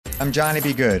I'm Johnny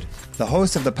B. Good, the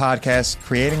host of the podcast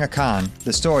Creating a Con,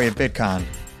 the story of Bitcoin.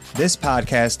 This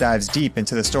podcast dives deep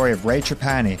into the story of Ray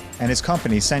Trapani and his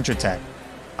company Centratech.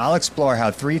 I'll explore how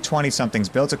three 20-somethings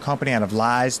built a company out of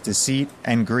lies, deceit,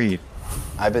 and greed.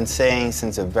 I've been saying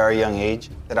since a very young age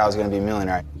that I was going to be a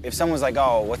millionaire. If someone's like,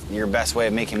 oh, what's your best way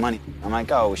of making money? I'm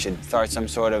like, oh, we should start some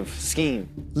sort of scheme.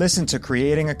 Listen to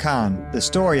Creating a Con, the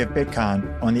story of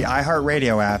Bitcoin on the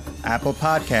iHeartRadio app, Apple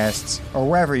Podcasts, or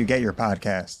wherever you get your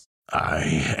podcasts.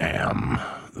 I am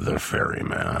the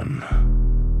ferryman.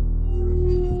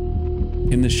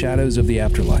 In the shadows of the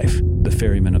afterlife, the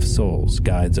Ferryman of Souls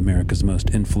guides America's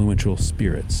most influential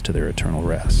spirits to their eternal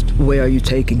rest. Where are you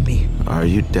taking me? Are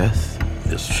you death?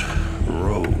 This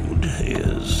road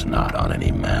is not on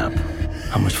any map.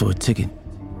 How much for a ticket?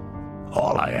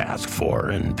 All I ask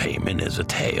for in payment is a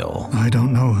tale. I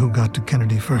don't know who got to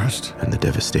Kennedy first. And the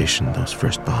devastation those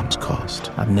first bombs caused.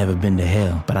 I've never been to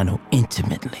hell, but I know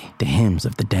intimately the hymns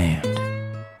of the damned.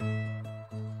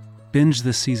 Binge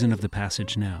this season of The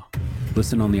Passage now.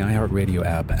 Listen on the iHeartRadio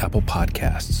app, Apple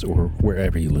Podcasts, or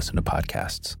wherever you listen to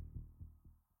podcasts.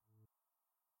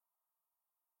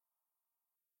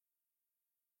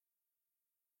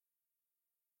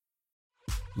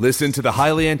 Listen to the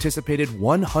highly anticipated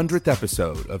 100th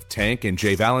episode of Tank and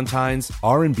Jay Valentine's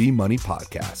R&B Money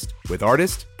Podcast with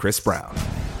artist Chris Brown.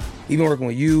 Even working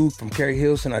with you, from Carrie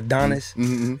Hilson, Adonis,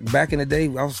 back in the day,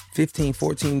 I was 15,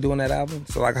 14 doing that album.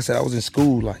 So like I said, I was in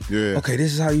school like, okay,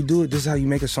 this is how you do it. This is how you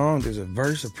make a song. There's a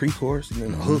verse, a pre-chorus, and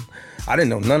then a hook. I didn't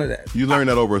know none of that. You learned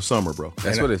that over a summer, bro.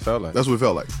 That's what it felt like. That's what it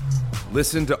felt like.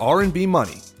 Listen to R&B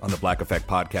Money on the Black Effect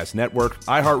Podcast Network,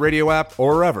 iHeartRadio app,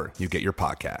 or wherever you get your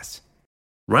podcasts.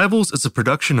 Rivals is a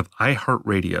production of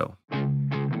iHeartRadio.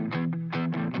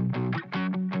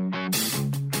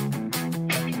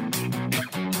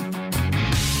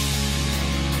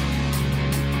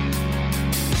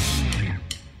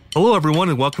 Hello, everyone,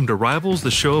 and welcome to Rivals,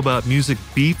 the show about music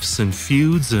beefs and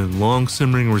feuds and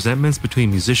long-simmering resentments between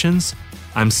musicians.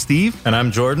 I'm Steve. And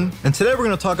I'm Jordan. And today we're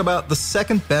going to talk about the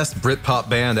second best Britpop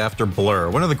band after Blur,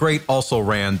 one of the great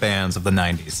also-ran bands of the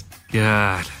 90s.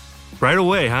 God. Right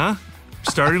away, huh?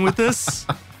 Starting with this?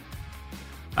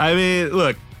 I mean,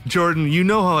 look, Jordan, you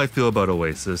know how I feel about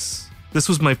Oasis. This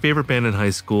was my favorite band in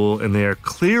high school, and they are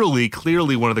clearly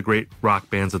one of the great rock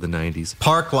bands of the 90s.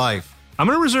 Park Life. I'm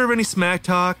going to reserve any smack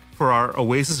talk for our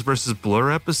Oasis versus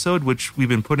Blur episode, which we've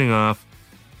been putting off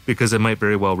because it might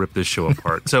very well rip this show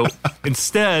apart. So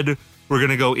instead, we're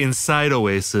going to go inside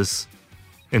Oasis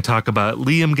and talk about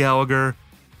Liam Gallagher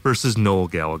versus Noel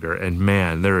Gallagher. And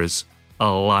man, there is a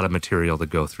lot of material to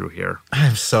go through here.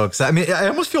 I'm so excited. I mean, I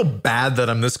almost feel bad that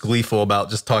I'm this gleeful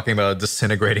about just talking about a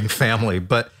disintegrating family.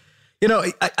 But, you know,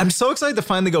 I'm so excited to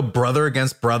finally go brother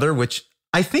against brother, which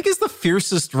I think is the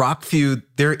fiercest rock feud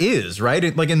there is,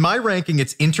 right? Like in my ranking,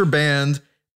 it's interband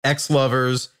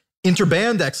ex-lovers,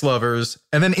 interband ex-lovers,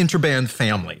 and then interband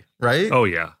family, right? Oh,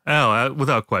 yeah. Oh,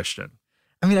 without question.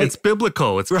 I mean, it's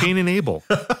biblical. It's Cain and Abel.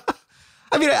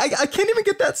 I mean, I can't even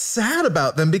get that sad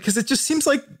about them because it just seems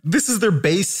like this is their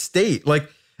base state. Like,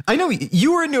 I know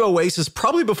you were into Oasis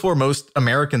probably before most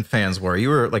American fans were. You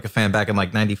were like a fan back in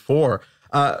like 94.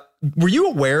 Were you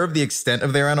aware of the extent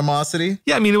of their animosity?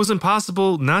 Yeah, I mean, it was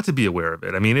impossible not to be aware of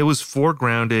it. I mean, it was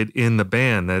foregrounded in the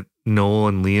band that Noel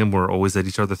and Liam were always at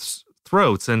each other's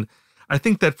throats. And I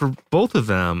think that for both of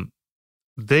them,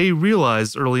 they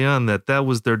realized early on that that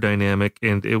was their dynamic,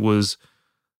 and it was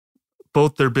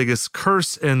both their biggest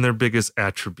curse and their biggest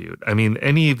attribute. I mean,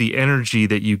 any of the energy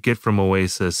that you get from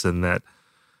Oasis and that,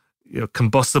 you know,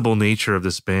 combustible nature of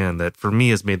this band that for me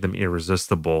has made them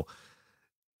irresistible.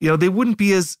 You know, they wouldn't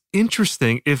be as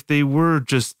interesting if they were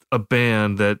just a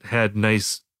band that had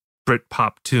nice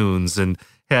Britpop tunes and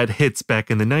had hits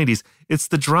back in the 90s. It's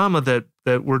the drama that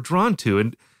we're drawn to.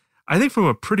 And I think from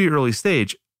a pretty early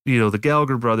stage, you know, the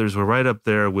Gallagher brothers were right up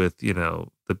there with, you know,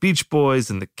 the Beach Boys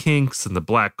and the Kinks and the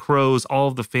Black Crowes, all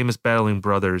of the famous battling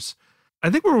brothers. I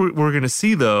think what we're going to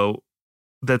see, though,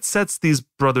 that sets these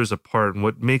brothers apart and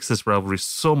what makes this rivalry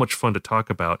so much fun to talk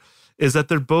about is that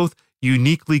they're both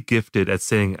uniquely gifted at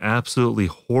saying absolutely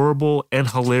horrible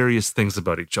and hilarious things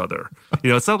about each other.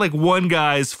 You know, it's not like one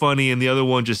guy's funny and the other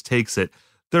one just takes it.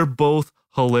 They're both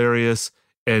hilarious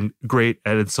and great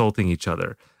at insulting each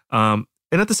other. And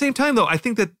at the same time, though, I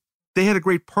think that they had a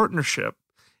great partnership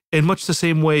in much the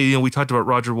same way, you know, we talked about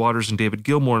Roger Waters and David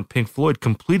Gilmour and Pink Floyd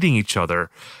completing each other.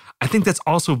 I think that's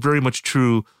also very much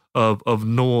true of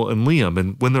Noel and Liam.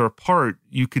 And when they're apart,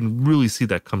 you can really see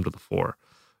that come to the fore.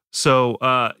 So,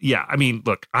 yeah, I mean,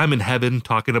 look, I'm in heaven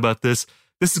talking about this.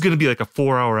 This is going to be like a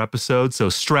 4-hour episode, so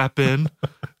strap in.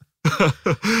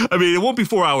 I mean, it won't be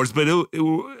 4 hours, but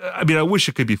I wish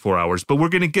it could be 4 hours, but we're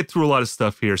going to get through a lot of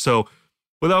stuff here. So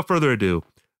without further ado,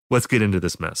 let's get into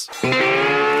this mess.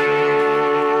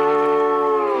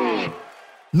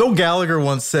 Noel Gallagher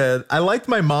once said, "I liked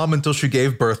my mom until she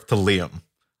gave birth to Liam."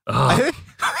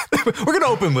 We're going to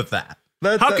open with that.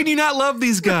 How can you not love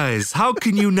these guys? How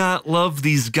can you not love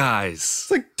these guys?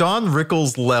 It's like Don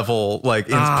Rickles level, like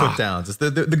put downs. It's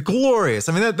the glorious.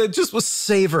 I mean, that just was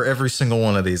savor every single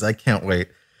one of these. I can't wait.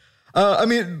 I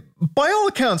mean, by all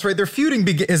accounts, right, their feuding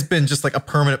has been just like a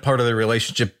permanent part of their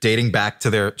relationship dating back to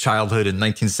their childhood in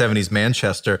 1970s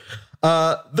Manchester.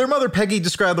 Their mother, Peggy,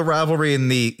 described the rivalry in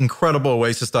the incredible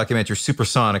Oasis documentary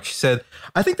Supersonic. She said,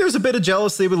 "I think there's a bit of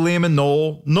jealousy with Liam and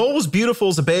Noel. Noel was beautiful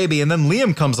as a baby, and then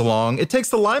Liam comes along. It takes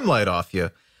the limelight off you."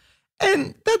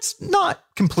 And that's not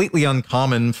completely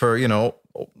uncommon for,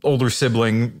 older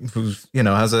sibling who's,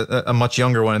 has a much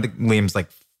younger one. I think Liam's like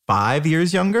 5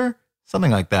 years younger.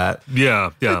 Something like that.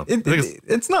 Yeah.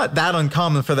 It's not that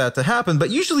uncommon for that to happen, but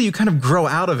usually you kind of grow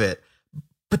out of it.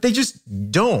 But they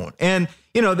just don't. And,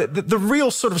 the real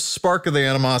sort of spark of the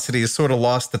animosity is sort of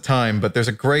lost to time. But there's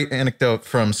a great anecdote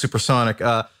from Supersonic.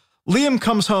 Liam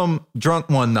comes home drunk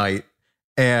one night,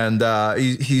 and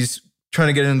he's trying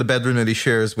to get into the bedroom that he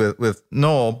shares with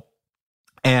Noel.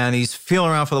 And he's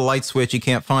feeling around for the light switch. He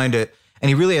can't find it. And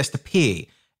he really has to pee.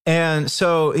 And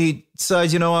so he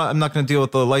decides, I'm not going to deal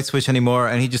with the light switch anymore.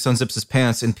 And he just unzips his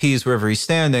pants and pees wherever he's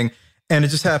standing. And it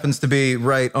just happens to be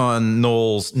right on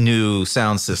Noel's new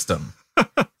sound system.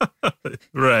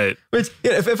 Right. Which,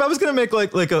 if I was going to make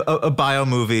like a bio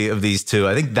movie of these two,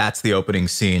 I think that's the opening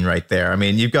scene right there. I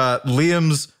mean, you've got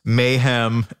Liam's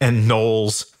mayhem and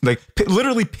Noel's,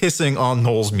 literally pissing on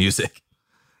Noel's music.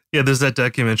 Yeah, there's that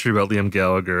documentary about Liam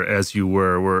Gallagher, As You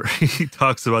Were, where he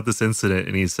talks about this incident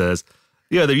and he says,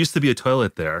 "Yeah, there used to be a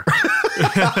toilet there."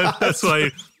 That's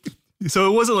why.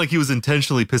 So it wasn't like he was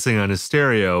intentionally pissing on his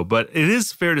stereo, but it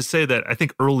is fair to say that I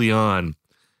think early on,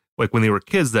 like when they were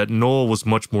kids, that Noel was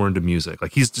much more into music.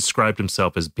 Like he's described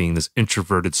himself as being this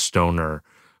introverted stoner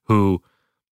who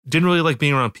didn't really like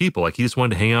being around people. Like he just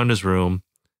wanted to hang out in his room,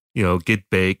 get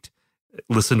baked,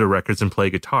 listen to records and play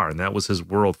guitar. And that was his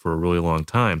world for a really long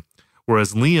time.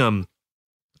 Whereas Liam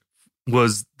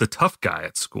was the tough guy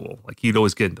at school. Like he'd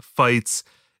always get into fights.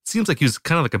 It seems like he was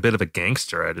kind of like a bit of a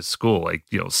gangster at his school, like,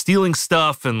 stealing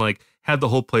stuff and like had the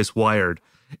whole place wired.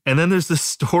 And then there's this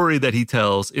story that he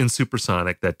tells in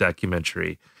Supersonic, that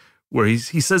documentary, where he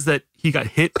says that he got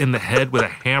hit in the head with a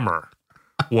hammer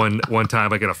one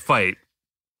time, like in a fight.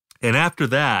 And after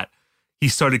that, he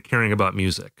started caring about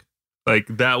music. Like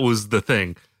that was the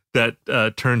thing that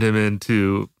turned him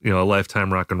into, a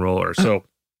lifetime rock and roller. So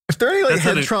if there are any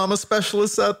head trauma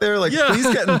specialists out there,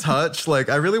 please get in touch.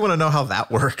 I really want to know how that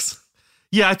works.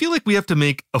 Yeah, I feel like we have to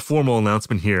make a formal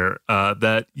announcement here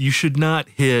that you should not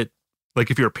hit, like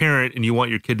if you're a parent and you want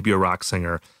your kid to be a rock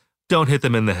singer, don't hit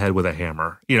them in the head with a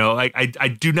hammer.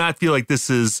 I do not feel like this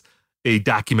is a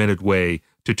documented way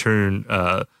to turn,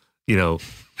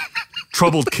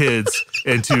 troubled kids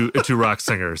into rock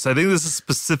singers. I think this is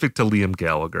specific to Liam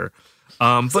Gallagher.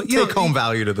 But take home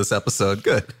value to this episode.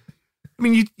 Good. I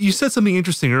mean, you said something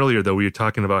interesting earlier, though, where you're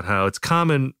talking about how it's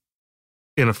common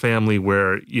in a family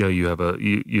where, you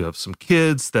have some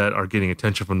kids that are getting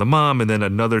attention from the mom, and then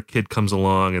another kid comes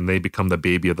along and they become the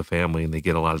baby of the family and they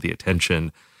get a lot of the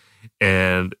attention.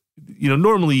 And,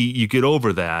 normally you get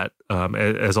over that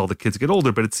as all the kids get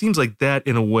older, but it seems like that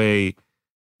in a way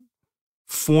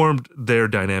formed their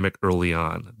dynamic early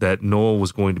on, that Noel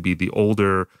was going to be the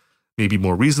older, maybe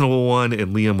more reasonable one,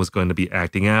 and Liam was going to be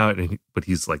acting out, but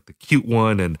he's like the cute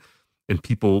one, and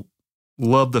people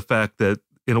love the fact that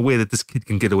in a way that this kid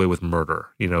can get away with murder,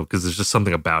 because there's just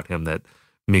something about him that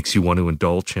makes you want to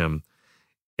indulge him.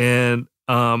 And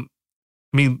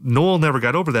Noel never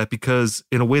got over that because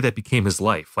in a way that became his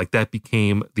life. Like that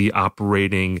became the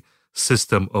operating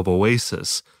system of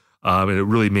Oasis. And it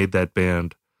really made that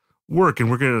band work.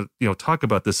 And we're going to, talk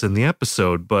about this in the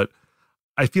episode, but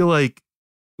I feel like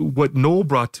what Noel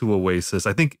brought to Oasis,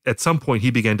 I think at some point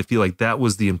he began to feel like that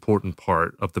was the important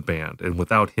part of the band. And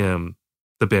without him,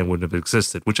 the band wouldn't have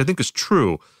existed, which I think is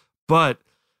true. But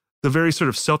the very sort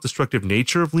of self-destructive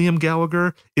nature of Liam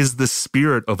Gallagher is the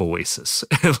spirit of Oasis.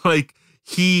 And like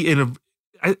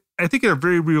I think in a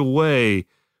very real way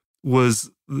was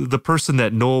the person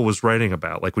that Noel was writing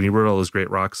about. Like when he wrote all those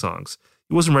great rock songs,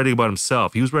 he wasn't writing about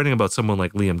himself. He was writing about someone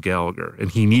like Liam Gallagher,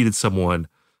 and he needed someone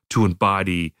to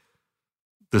embody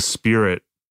the spirit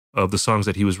of the songs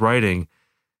that he was writing.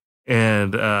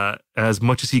 And as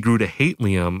much as he grew to hate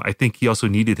Liam, I think he also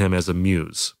needed him as a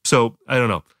muse. So I don't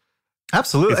know.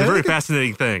 Absolutely. It's a very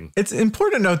fascinating thing. It's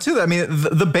important to note, too, that, I mean,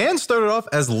 the band started off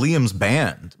as Liam's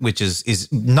band, which is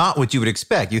not what you would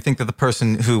expect. You think that the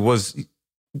person who was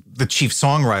the chief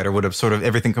songwriter would have sort of,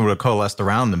 everything would have coalesced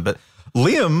around them. But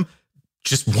Liam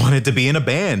just wanted to be in a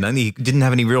band, and he didn't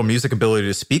have any real music ability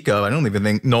to speak of. I don't even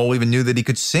think Noel even knew that he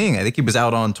could sing. I think he was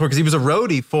out on tour because he was a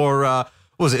roadie for, what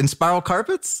was it, In Spiral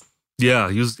Carpets? Yeah,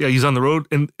 he's on the road,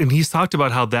 and he's talked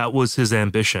about how that was his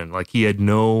ambition. Like, he had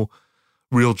no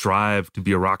real drive to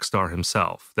be a rock star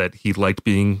himself, that he liked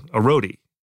being a roadie,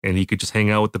 and he could just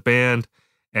hang out with the band,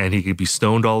 and he could be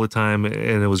stoned all the time, and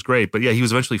it was great. But yeah, he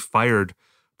was eventually fired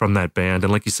from that band.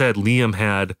 And like you said, Liam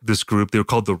had this group. They were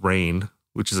called The Rain,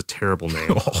 which is a terrible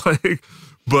name.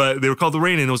 But they were called The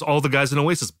Rain, and it was all the guys in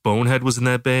Oasis. Bonehead was in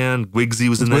that band. Wigsy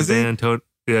was in that band.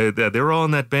 Yeah, they were all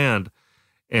in that band.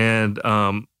 And,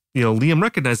 Liam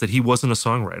recognized that he wasn't a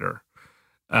songwriter.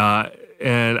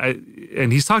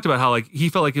 And he's talked about how, like, he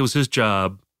felt like it was his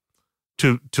job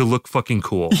to look fucking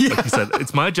cool. Yeah. Like he said,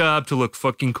 it's my job to look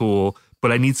fucking cool,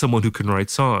 but I need someone who can write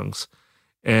songs.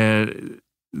 And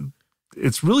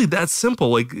it's really that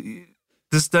simple. Like,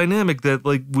 this dynamic that,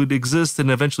 like, would exist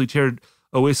and eventually tear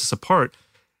Oasis apart.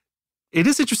 It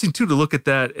is interesting, too, to look at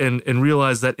that and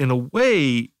realize that, in a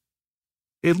way,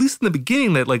 at least in the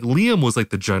beginning, that, like, Liam was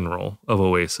like the general of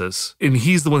Oasis, and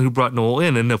he's the one who brought Noel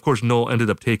in. And of course, Noel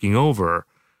ended up taking over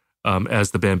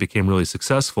as the band became really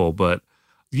successful. But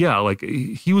yeah, like,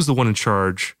 he was the one in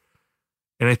charge.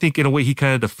 And I think in a way he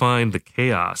kind of defined the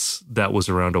chaos that was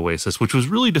around Oasis, which was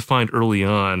really defined early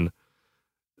on,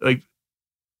 like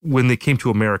when they came to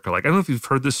America. Like, I don't know if you've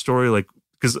heard this story, like,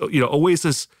 because,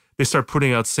 Oasis, they start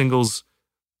putting out singles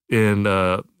in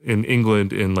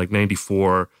England in like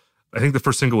 94. I think the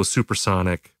first single was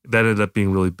Supersonic. That ended up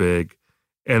being really big.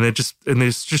 And they just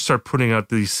start putting out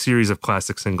these series of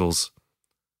classic singles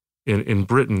in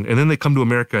Britain. And then they come to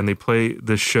America and they play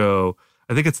this show.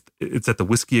 I think it's at the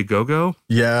Whiskey A Go-Go.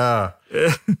 Yeah.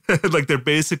 Like, they're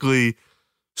basically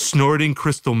snorting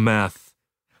crystal meth,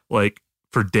 like,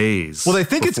 for days. Well, they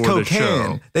think it's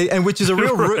cocaine, which is a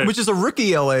real, which is a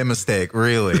rookie LA mistake,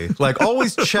 really. Like,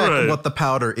 always check what the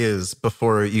powder is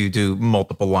before you do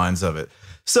multiple lines of it.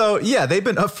 So yeah, they've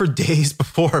been up for days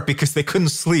before because they couldn't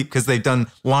sleep because they've done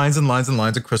lines and lines and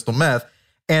lines of crystal meth.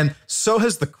 And so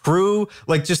has the crew.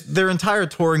 Like, just their entire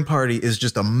touring party is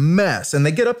just a mess. And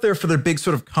they get up there for their big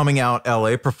sort of coming out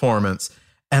LA performance,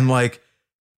 and like,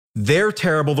 they're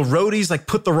terrible. The roadies like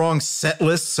put the wrong set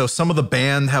list. So some of the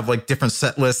band have like different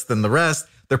set lists than the rest.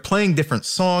 They're playing different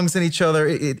songs than each other.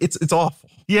 It's awful.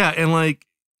 Yeah. And like,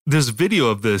 there's video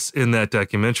of this in that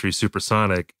documentary,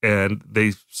 Supersonic, and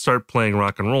they start playing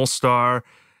Rock and Roll Star.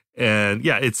 And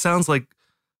yeah, it sounds like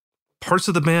parts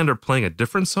of the band are playing a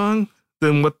different song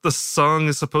than what the song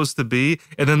is supposed to be.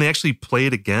 And then they actually play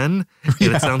it again,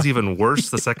 and it sounds even worse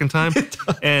the second time.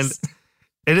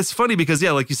 And it's funny because,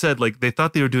 yeah, like you said, like, they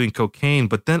thought they were doing cocaine,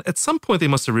 but then at some point they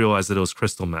must have realized that it was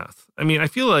crystal meth. I mean, I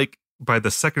feel like by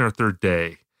the second or third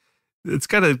day, it's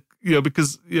got to,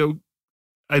 because,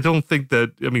 I don't think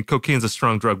that, I mean, cocaine's a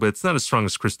strong drug, but it's not as strong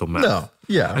as crystal meth. No,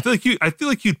 yeah. I feel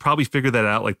like you'd probably figure that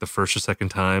out like the first or second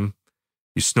time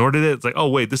you snorted it. It's like, oh,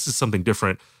 wait, this is something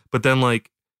different. But then,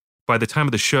 like, by the time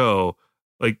of the show,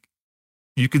 like,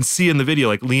 you can see in the video,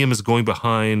 like, Liam is going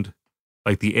behind,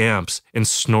 like, the amps and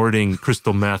snorting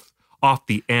crystal meth off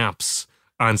the amps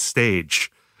on stage.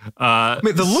 I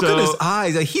mean, the look in his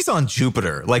eyes, like, he's on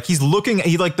Jupiter. Like, he's looking,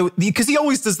 because he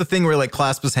always does the thing where he, like,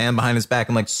 clasps his hand behind his back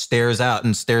and, like, stares out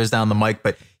and stares down the mic.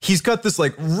 But he's got this,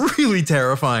 like, really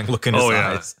terrifying look in his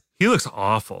eyes. He looks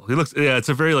awful. It's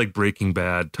a very, like, Breaking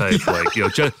Bad type, like,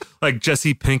 like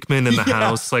Jesse Pinkman in the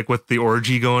house, like, with the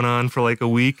orgy going on for like a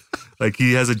week. Like,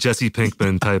 he has a Jesse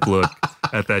Pinkman type look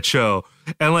at that show.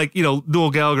 And, like,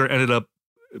 Noel Gallagher ended up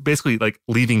basically, like,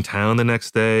 leaving town the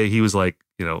next day. He was like,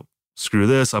 screw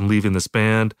this, I'm leaving this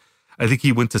band. I think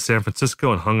he went to San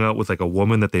Francisco and hung out with, like, a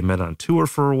woman that they met on tour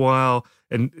for a while.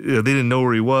 And they didn't know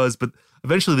where he was, but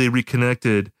eventually they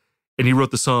reconnected, and he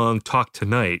wrote the song Talk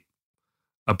Tonight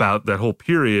about that whole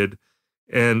period.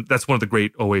 And that's one of the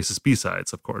great Oasis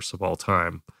B-sides, of course, of all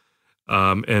time.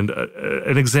 And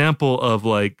an example of,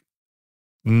 like,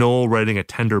 Noel writing a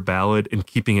tender ballad and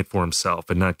keeping it for himself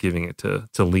and not giving it to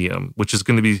Liam, which is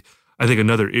going to be, I think,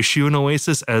 another issue in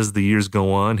Oasis as the years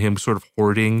go on, him sort of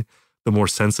hoarding the more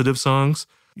sensitive songs,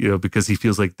 because he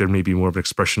feels like there may be more of an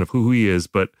expression of who he is.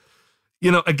 But,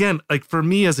 again, like, for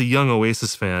me as a young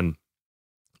Oasis fan,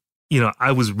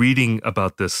 I was reading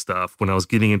about this stuff when I was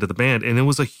getting into the band, and it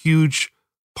was a huge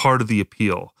part of the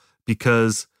appeal,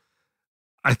 because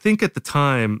I think at the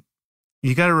time,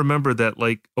 you got to remember that,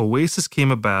 like, Oasis came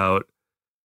about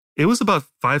it was about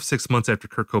 5-6 months after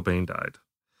Kurt Cobain died.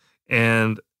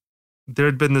 And there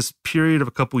had been this period of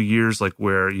a couple years like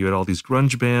where you had all these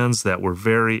grunge bands that were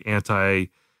very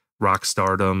anti-rock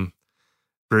stardom,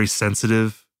 very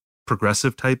sensitive,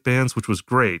 progressive type bands, which was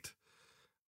great.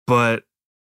 But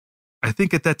I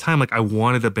think at that time, like, I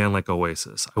wanted a band like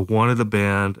Oasis. I wanted a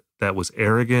band that was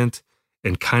arrogant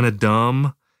and kind of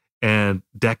dumb and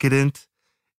decadent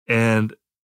and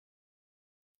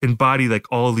embody like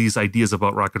all these ideas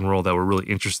about rock and roll that were really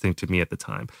interesting to me at the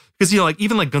time. Because, you know, like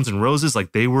even like Guns N' Roses,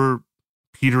 like they were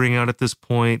petering out at this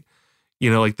point.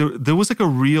 You know, like there was like a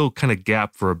real kind of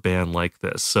gap for a band like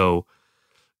this. So,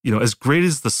 you know, as great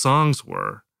as the songs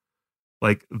were,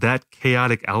 like that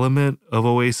chaotic element of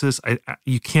Oasis,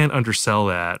 you can't undersell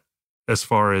that as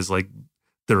far as like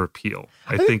their appeal.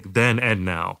 I think then and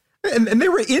now. And they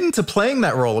were into playing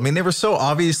that role. I mean, they were so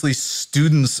obviously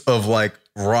students of like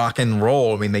rock and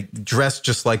roll. I mean, they dressed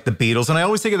just like the Beatles. And I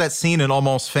always think of that scene in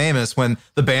Almost Famous when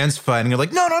the band's fighting. You're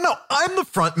like, no, I'm the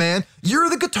front man. You're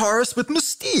the guitarist with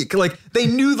Mystique. Like they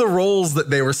knew the roles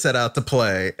that they were set out to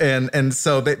play. And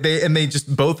so they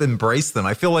just both embraced them.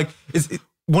 I feel like it's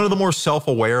one of the more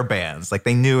self-aware bands. Like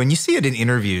they knew, and you see it in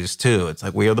interviews too. It's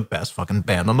like, we are the best fucking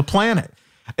band on the planet.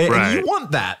 And you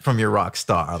want that from your rock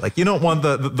star. Like you don't want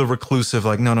the reclusive,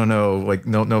 like, no, like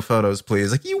no photos,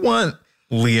 please. Like you want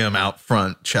Liam out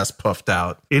front, chest puffed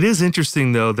out. It is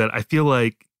interesting though that I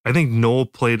think Noel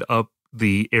played up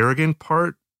the arrogant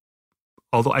part,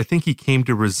 although I think he came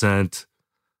to resent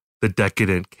the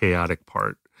decadent, chaotic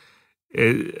part.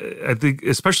 I think,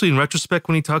 especially in retrospect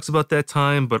when he talks about that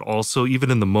time, but also even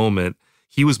in the moment,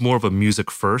 he was more of a music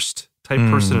first type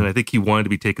person, and I think he wanted to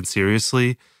be taken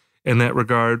seriously in that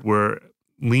regard, where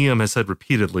Liam has said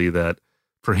repeatedly that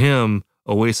for him,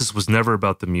 Oasis was never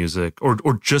about the music or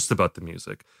just about the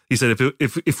music. He said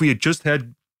if we had just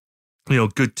had, you know,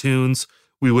 good tunes,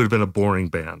 we would have been a boring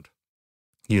band.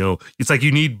 You know, it's like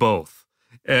you need both.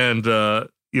 And, you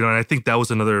know, and I think that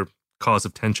was another cause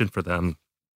of tension for them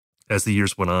as the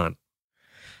years went on.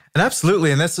 And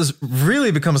absolutely. And this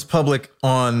really becomes public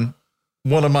on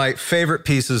one of my favorite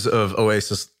pieces of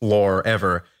Oasis lore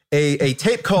ever. A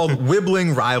tape called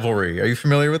Wibbling Rivalry. Are you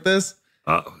familiar with this?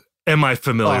 Am I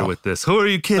familiar with this? Who are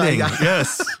you kidding?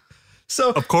 Yes.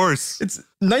 So, of course. It's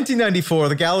 1994.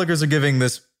 The Gallaghers are giving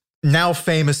this now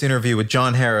famous interview with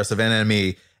John Harris of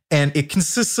NME. And it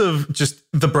consists of just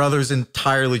the brothers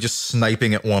entirely just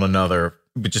sniping at one another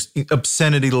with just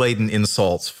obscenity-laden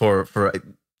insults for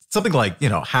something like, you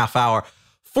know, half hour.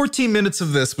 14 minutes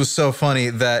of this was so funny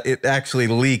that it actually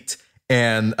leaked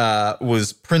and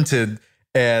was printed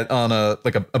on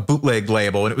a bootleg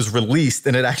label, and it was released,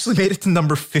 and it actually made it to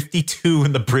number 52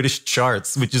 in the British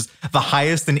charts, which is the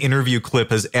highest an interview clip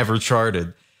has ever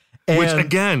charted. And which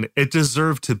again, it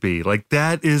deserved to be. Like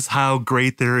that is how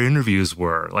great their interviews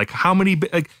were. Like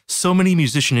so many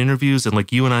musician interviews, and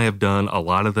like you and I have done a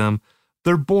lot of them.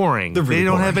 They're boring. They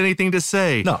don't have anything to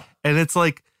say. No, and it's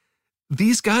like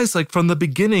these guys, like from the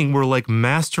beginning, were like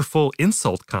masterful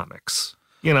insult comics.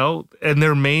 You know, and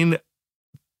their main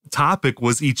topic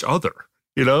was each other.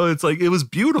 You know, it's like it was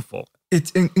beautiful.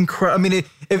 It's incredible. I mean,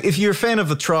 if you're a fan of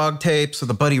the Trog tapes or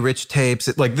the Buddy Rich tapes,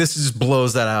 this just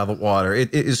blows that out of the water.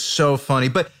 It is so funny,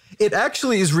 but it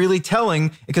actually is really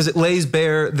telling because it lays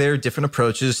bare their different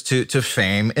approaches to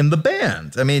fame in the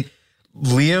band. I mean,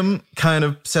 Liam kind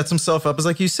of sets himself up as,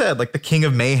 like you said, like the king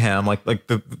of mayhem, like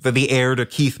the heir to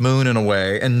Keith Moon in a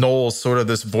way, and Noel's sort of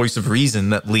this voice of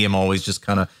reason that Liam always just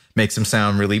kind of makes him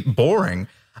sound really boring.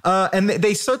 And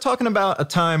they start talking about a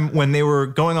time when they were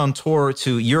going on tour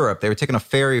to Europe. They were taking a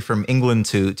ferry from England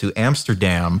to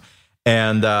Amsterdam,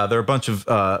 and there are a bunch of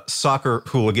soccer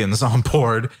hooligans on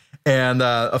board, and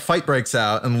a fight breaks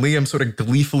out, and Liam sort of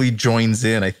gleefully joins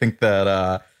in. I think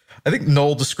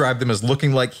Noel described them as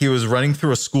looking like he was running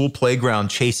through a school playground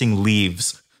chasing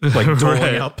leaves, like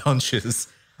doling out punches.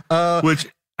 Which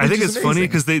I think it's funny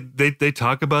because they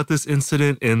talk about this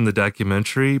incident in the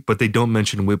documentary, but they don't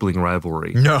mention Wibbling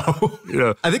Rivalry. No. You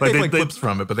know, I think they play clips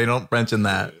from it, but they don't mention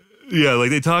that. Yeah, like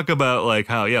they talk about like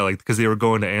how, because they were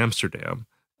going to Amsterdam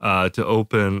to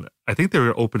open. I think they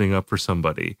were opening up for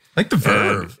somebody. Like the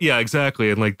Verve. Yeah, exactly.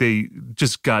 And like they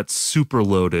just got super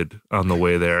loaded on the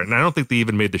way there. And I don't think they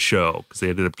even made the show because they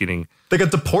ended up getting... They got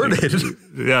deported.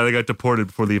 Yeah, they got deported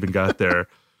before they even got there.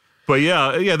 But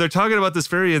yeah, they're talking about this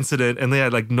ferry incident, and they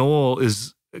had like Noel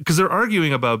is... Because they're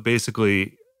arguing about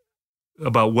basically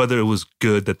about whether it was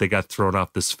good that they got thrown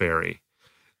off this ferry.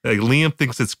 Like Liam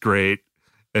thinks it's great,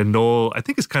 and Noel, I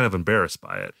think, is kind of embarrassed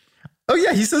by it. Oh,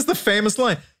 yeah, he says the famous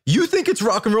line, "You think it's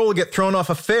rock and roll to get thrown off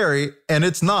a ferry, and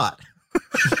it's not."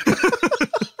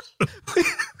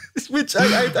 which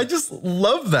I just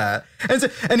love that.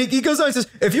 And he goes on and says,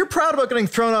 if you're proud about getting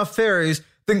thrown off ferries,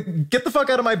 then get the fuck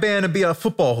out of my band and be a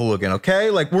football hooligan, okay?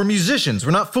 Like, we're musicians.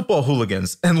 We're not football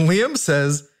hooligans. And Liam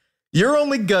says, you're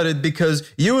only gutted because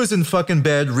you was in fucking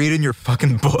bed reading your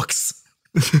fucking books.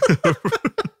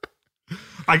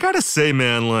 I gotta say,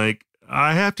 man, like,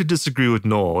 I have to disagree with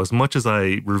Noel. As much as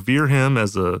I revere him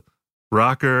as a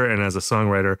rocker and as a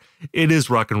songwriter, it is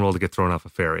rock and roll to get thrown off a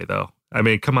ferry, though. I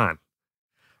mean, come on.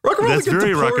 Rock and roll That's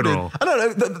very rock and roll. I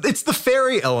don't know. It's the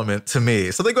ferry element to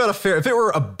me. Something about a ferry. If it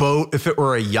were a boat, if it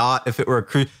were a yacht, if it were a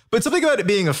cruise, but something about it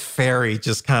being a ferry,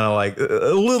 just kind of like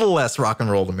a little less rock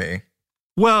and roll to me.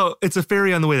 Well, it's a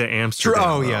ferry on the way to Amsterdam.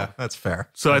 Oh, yeah, that's fair.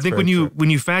 So that's I think when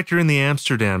you factor in the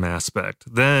Amsterdam aspect,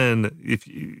 then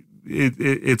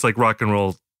it's like rock and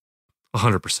roll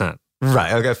 100%.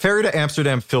 Right. Okay. Ferry to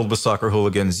Amsterdam filled with soccer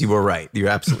hooligans. You were right. You're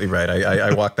absolutely right.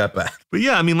 I walked that back. But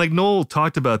yeah, I mean, like Noel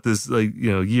talked about this, like,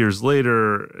 you know, years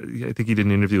later. I think he did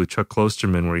an interview with Chuck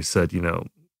Klosterman where he said, you know,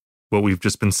 what we've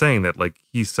just been saying, that like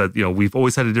he said, you know, we've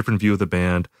always had a different view of the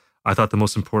band. I thought the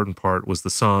most important part was the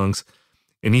songs,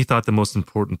 and he thought the most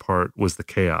important part was the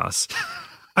chaos.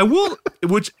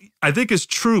 Which I think is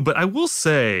true, but I will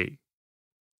say,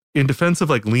 in defense of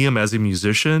like Liam as a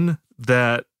musician,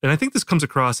 that, and I think this comes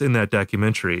across in that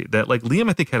documentary, that like Liam,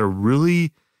 I think, had a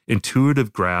really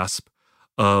intuitive grasp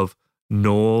of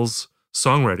Noel's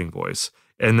songwriting voice,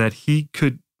 and that he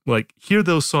could like hear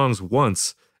those songs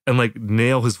once and like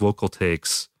nail his vocal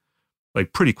takes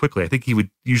like pretty quickly. I think he would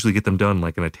usually get them done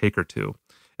like in a take or two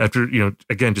after, you know,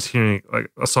 again, just hearing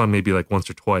like a song maybe like once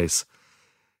or twice.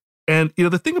 And, you know,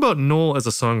 the thing about Noel as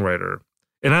a songwriter,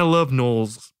 and I love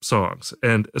Noel's songs,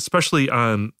 and especially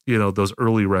on, you know, those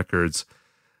early records,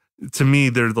 to me,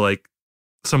 they're like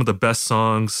some of the best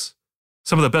songs,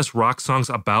 some of the best rock songs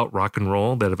about rock and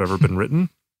roll that have ever been written.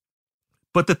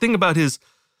 But the thing about his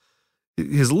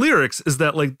lyrics is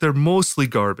that like they're mostly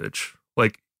garbage.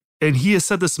 Like, and he has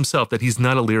said this himself, that he's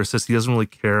not a lyricist. He doesn't really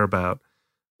care about,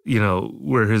 you know,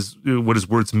 what his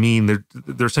words mean.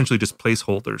 They're essentially just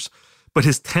placeholders. But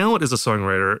his talent as a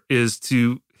songwriter is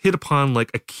to hit upon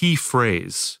like a key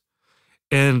phrase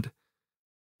and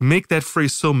make that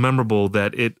phrase so memorable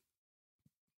that it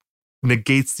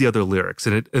negates the other lyrics,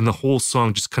 and the whole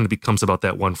song just kind of becomes about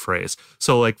that one phrase.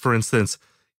 So like, for instance,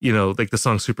 you know, like the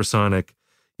song Supersonic,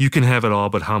 you can have it all,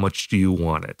 but how much do you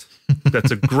want it?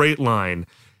 That's a great line.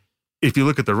 If you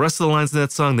look at the rest of the lines in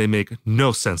that song, they make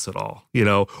no sense at all, you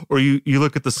know. Or you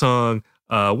look at the song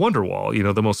Wonderwall, you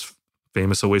know, the most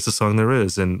famous Oasis song there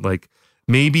is, and like,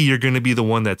 maybe you're going to be the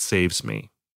one that saves me.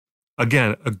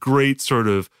 Again, a great sort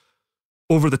of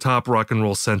over-the-top rock and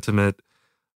roll sentiment.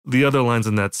 The other lines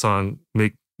in that song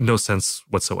make no sense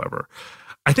whatsoever.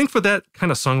 I think for that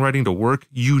kind of songwriting to work,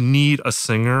 you need a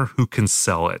singer who can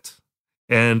sell it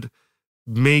and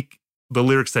make the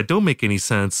lyrics that don't make any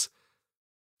sense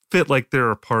fit like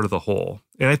they're a part of the whole.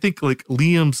 And I think like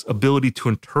Liam's ability to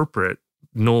interpret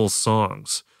Noel's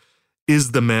songs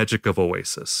is the magic of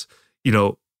Oasis. You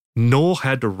know, Noel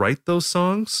had to write those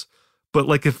songs, but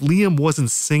like if Liam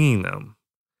wasn't singing them,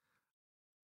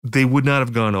 they would not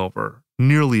have gone over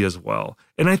nearly as well.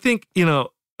 And I think, you know,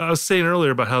 I was saying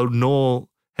earlier about how Noel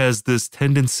has this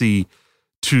tendency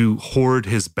to hoard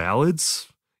his ballads.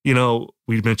 You know,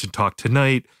 we mentioned Talk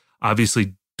Tonight.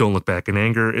 Obviously, Don't Look Back in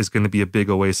Anger is going to be a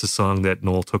big Oasis song that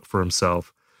Noel took for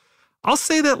himself. I'll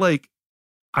say that, like,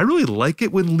 I really like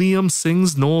it when Liam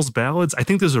sings Noel's ballads. I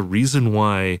think there's a reason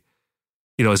why,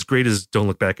 you know, as great as Don't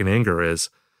Look Back in Anger is,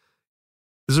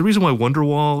 there's a reason why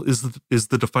Wonderwall is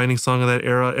the defining song of that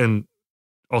era, and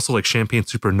also like Champagne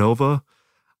Supernova.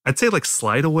 I'd say like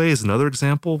Slide Away is another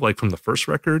example, like from the first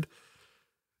record.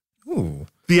 Ooh.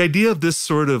 The idea of this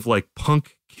sort of like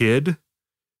punk kid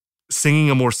singing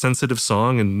a more sensitive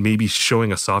song and maybe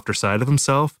showing a softer side of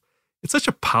himself, it's such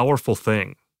a powerful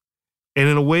thing. And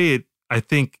in a way, I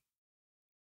think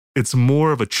it's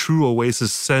more of a true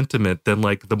Oasis sentiment than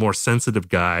like the more sensitive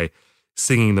guy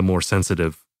singing the more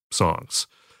sensitive songs.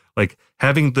 Like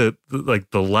having the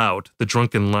lout, the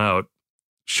drunken lout,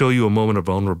 show you a moment of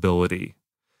vulnerability.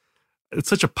 It's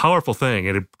such a powerful thing,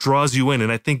 and it draws you in.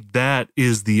 And I think that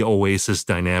is the Oasis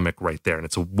dynamic right there. And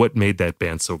it's what made that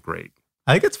band so great.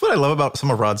 I think it's what I love about some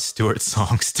of Rod Stewart's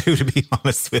songs too, to be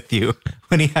honest with you.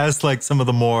 When he has like some of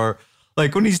the more,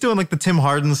 like when he's doing like the Tim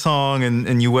Hardin song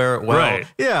and You Wear It Well. Right.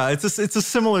 Yeah, it's a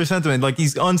similar sentiment. Like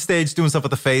he's on stage doing stuff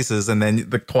with the Faces and then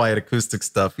the quiet acoustic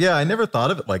stuff. Yeah, I never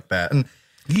thought of it like that. And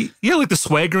like the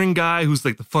swaggering guy who's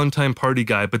like the fun time party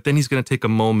guy, but then he's going to take a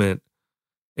moment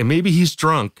and maybe he's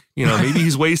drunk, you know, maybe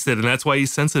he's wasted and that's why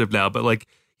he's sensitive now. But like,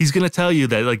 he's going to tell you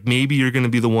that like, maybe you're going to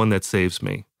be the one that saves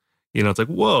me. You know, it's like,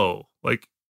 whoa, like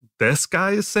this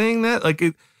guy is saying that? Like,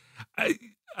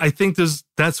 I think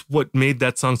that's what made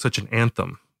that song such an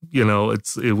anthem. You know,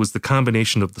 it was the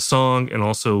combination of the song and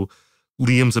also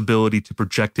Liam's ability to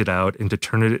project it out and to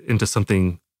turn it into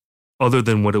something other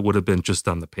than what it would have been just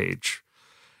on the page.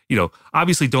 You know,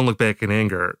 obviously Don't Look Back in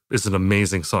Anger is an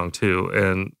amazing song too.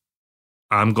 And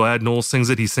I'm glad Noel sings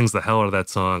it. He sings the hell out of that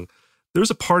song. There's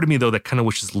a part of me, though, that kind of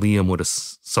wishes Liam would have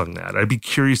sung that. I'd be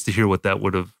curious to hear what that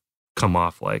would have come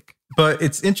off like. But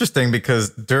it's interesting because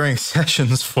during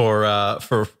sessions for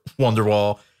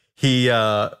Wonderwall, he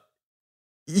was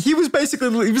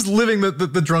living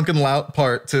the drunken lout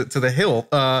part to the hill.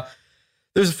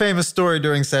 There's a famous story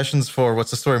during sessions for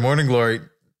What's the Story, Morning Glory.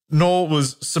 Noel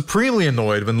was supremely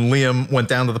annoyed when Liam went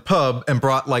down to the pub and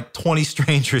brought like 20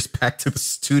 strangers back to the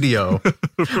studio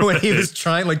when he was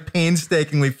trying, like,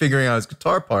 painstakingly figuring out his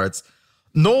guitar parts.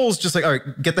 Noel's just like, all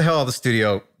right, get the hell out of the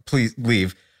studio, please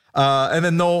leave. And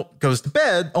then Noel goes to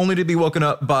bed only to be woken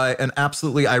up by an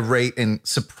absolutely irate and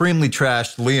supremely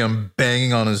trashed Liam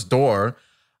banging on his door.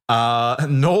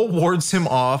 Noel wards him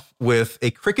off with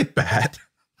a cricket bat.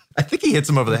 I think he hits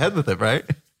him over the head with it, right?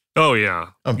 Oh,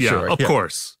 yeah. I'm sure. Of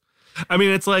course. I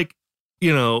mean, it's like,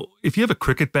 you know, if you have a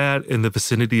cricket bat in the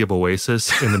vicinity of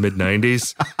Oasis in the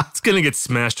mid-90s, it's going to get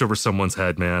smashed over someone's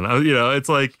head, man. You know, it's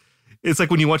like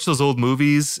when you watch those old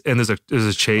movies and there's a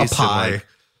chase. A pie. And, like,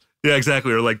 yeah,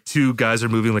 exactly. Or like two guys are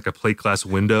moving like a plate glass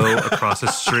window across a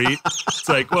street. It's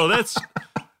like, well,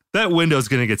 that window's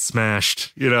going to get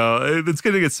smashed. You know, it's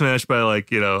going to get smashed by,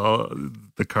 like, you know,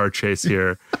 the car chase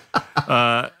here.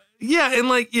 Yeah, and,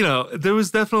 like, you know, there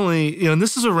was definitely, you know, and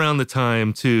this is around the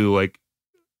time too, like,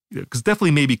 because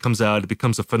definitely Maybe comes out, it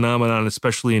becomes a phenomenon,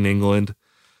 especially in England,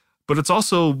 but it's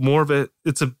also more of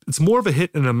it's more of a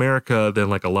hit in America than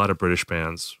like a lot of British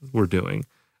bands were doing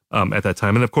at that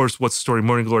time. And of course, What's the Story,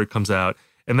 Morning Glory comes out,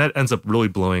 and that ends up really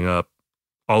blowing up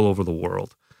all over the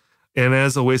world. And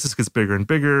as Oasis gets bigger and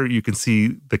bigger, you can see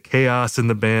the chaos in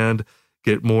the band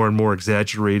get more and more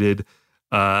exaggerated.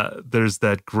 There's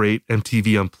that great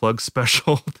MTV Unplugged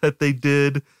special that they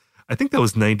did. I think that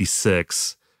was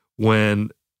 96,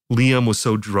 when Liam was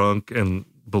so drunk and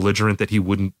belligerent that he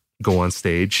wouldn't go on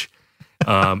stage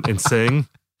and sing.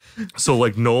 So,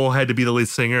 like, Noel had to be the lead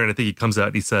singer, and I think he comes out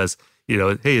and he says, you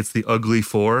know, hey, it's the Ugly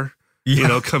Four, you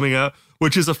know, coming out,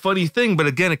 which is a funny thing. But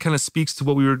again, it kind of speaks to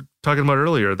what we were talking about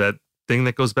earlier, that thing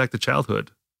that goes back to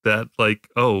childhood, that, like,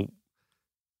 oh,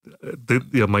 you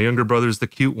know, my younger brother's the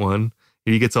cute one.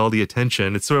 He gets all the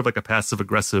attention. It's sort of like a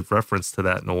passive-aggressive reference to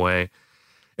that in a way.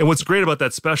 And what's great about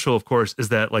that special, of course, is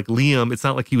that, like, Liam, it's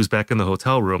not like he was back in the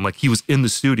hotel room. Like, he was in the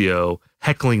studio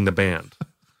heckling the band.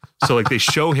 So, like, they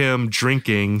show him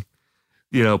drinking,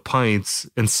 you know, pints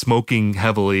and smoking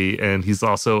heavily, and he's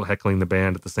also heckling the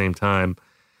band at the same time.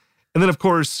 And then, of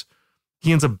course,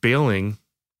 he ends up bailing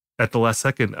at the last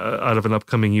second out of an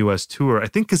upcoming U.S. tour. I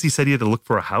think because he said he had to look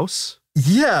for a house.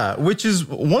 Yeah, which is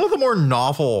one of the more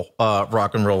novel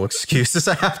rock and roll excuses,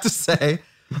 I have to say.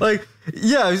 Like,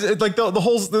 yeah, like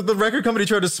the record company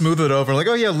tried to smooth it over. Like,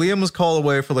 oh yeah, Liam was called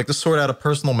away for, like, to sort out a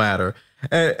personal matter,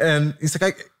 and he's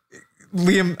like,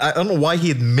 Liam, I don't know why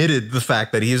he admitted the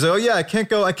fact that he's, oh yeah, I can't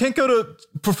go to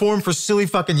perform for silly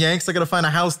fucking Yanks. I got to find a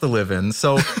house to live in.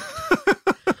 So,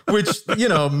 which, you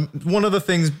know, one of the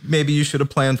things maybe you should have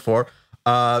planned for.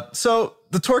 So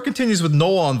the tour continues with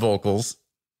Noel on vocals.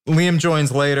 Liam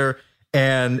joins later,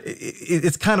 and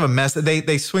it's kind of a mess.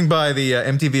 They swing by the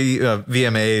MTV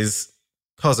VMAs,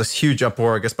 cause a huge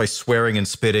uproar, I guess, by swearing and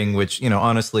spitting, which, you know,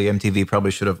 honestly, MTV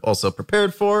probably should have also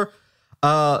prepared for.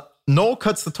 Noel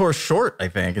cuts the tour short, I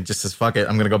think, and just says, fuck it,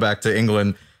 I'm going to go back to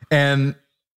England. And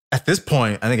at this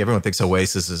point, I think everyone thinks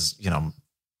Oasis is, you know,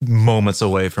 moments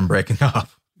away from breaking up.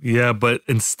 Yeah, but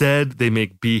instead they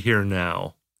make Be Here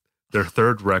Now, their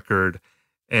third record.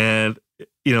 And,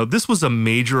 you know, this was a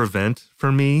major event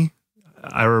for me.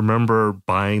 I remember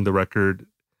buying the record.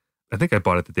 I think I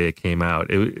bought it the day it came out.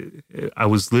 I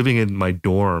was living in my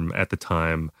dorm at the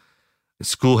time.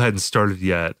 School hadn't started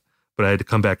yet, but I had to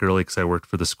come back early because I worked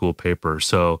for the school paper.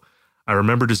 So I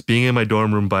remember just being in my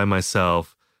dorm room by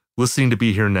myself, listening to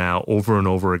Be Here Now over and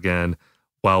over again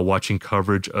while watching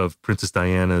coverage of Princess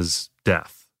Diana's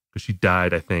death, because she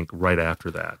died, I think, right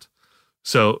after that.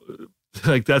 So,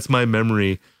 like, that's my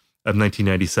memory of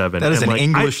 1997. That is and, an like,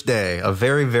 English day, a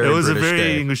very, very It was British a very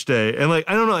day. English day. And, like,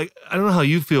 I don't know how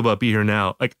you feel about Be Here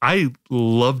Now. Like, I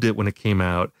loved it when it came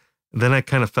out. Then I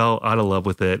kind of fell out of love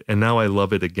with it, and now I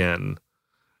love it again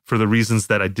for the reasons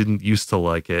that I didn't used to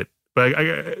like it. But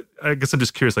I guess I'm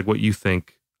just curious, like, what you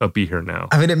think of Be Here Now.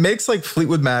 I mean, it makes, like,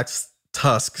 Fleetwood Mac's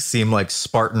Tusk seem like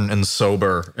Spartan and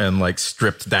sober and, like,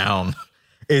 stripped down.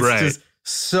 It's right. just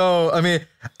so, I mean,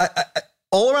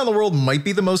 All Around the World might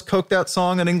be the most coked out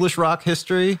song in English rock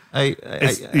history. I need to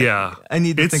think more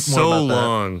about that. It's so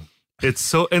long. It's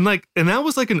so, and that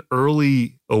was like an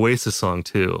early Oasis song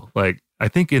too. Like, I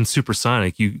think in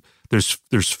Supersonic,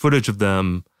 there's footage of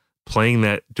them playing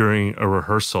that during a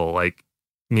rehearsal, like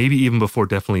maybe even before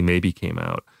Definitely Maybe came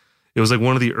out. It was like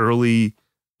one of the early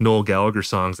Noel Gallagher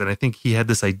songs, and I think he had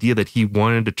this idea that he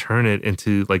wanted to turn it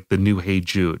into like the new Hey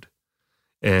Jude,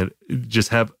 and just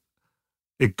have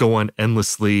it go on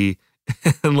endlessly,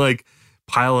 and like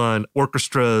pile on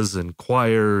orchestras and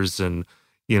choirs and,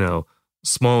 you know,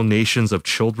 small nations of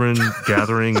children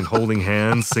gathering and holding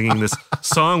hands singing this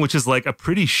song, which is like a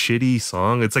pretty shitty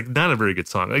song. It's like not a very good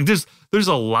song. Like there's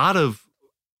a lot of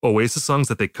Oasis songs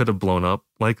that they could have blown up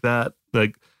like that.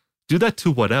 Like, do that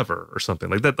to Whatever or something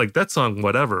like that. Like that song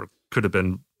Whatever could have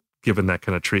been given that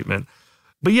kind of treatment.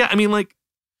 But yeah, I mean, like,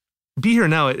 Be Here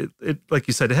Now, it like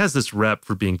you said, it has this rep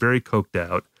for being very coked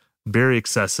out, very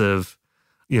excessive,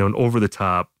 you know, and over the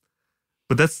top.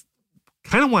 But that's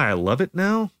kind of why I love it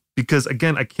now, because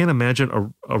again, I can't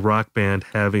imagine a rock band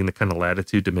having the kind of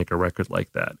latitude to make a record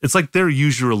like that. It's like their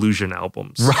Use Your Illusion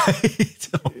albums, right?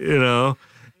 You know,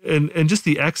 and just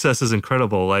the excess is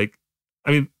incredible. Like,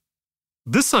 I mean,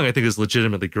 this song I think is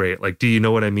legitimately great. Like, Do You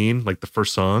Know What I Mean? Like the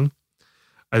first song,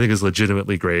 I think is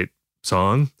legitimately great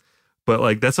song. But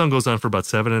like that song goes on for about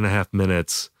 7.5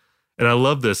 minutes. And I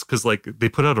love this because like they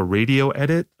put out a radio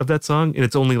edit of that song and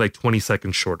it's only like 20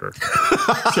 seconds shorter.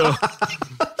 so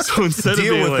instead of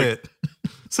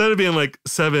being like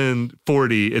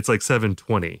 7:40, it's like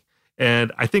 7:20.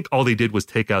 And I think all they did was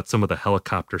take out some of the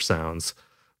helicopter sounds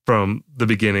from the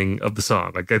beginning of the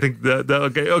song. Like I think that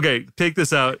okay, take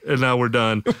this out and now we're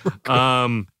done. Is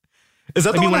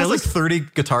that the one that has like 30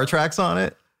 guitar tracks on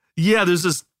it? Yeah, there's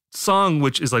this song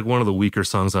which is like one of the weaker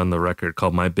songs on the record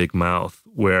called My Big Mouth,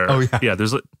 where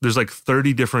there's like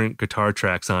 30 different guitar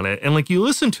tracks on it, and like you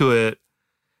listen to it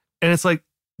and it's like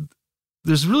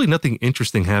there's really nothing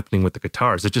interesting happening with the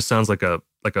guitars. It just sounds like a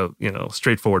you know,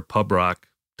 straightforward pub rock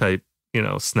type, you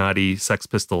know, snotty Sex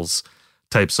Pistols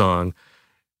type song.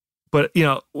 But you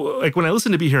know, like when I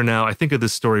listen to Be Here Now, I think of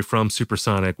this story from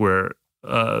Supersonic where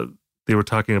they were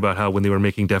talking about how when they were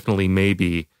making Definitely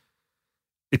Maybe,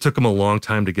 it took them a long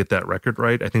time to get that record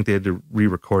right. I think they had to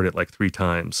re-record it like 3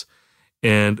 times.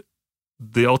 And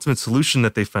the ultimate solution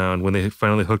that they found when they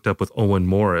finally hooked up with Owen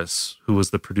Morris, who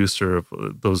was the producer of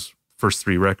those first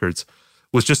 3 records,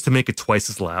 was just to make it twice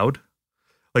as loud.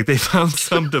 Like they found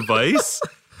some device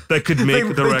that could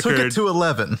make the record. They took it to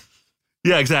 11.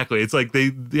 Yeah, exactly. It's like they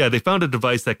found a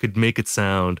device that could make it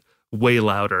sound way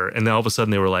louder. And then all of a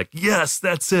sudden they were like, yes,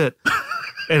 that's it.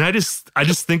 And I just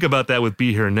think about that with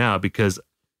Be Here Now, because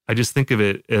I just think of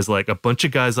it as like a bunch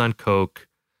of guys on coke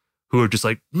who are just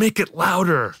like, make it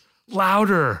louder,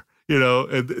 you know,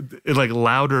 and like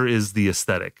louder is the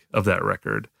aesthetic of that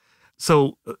record.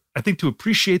 So I think to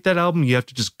appreciate that album, you have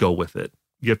to just go with it.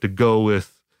 You have to go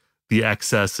with the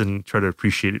excess and try to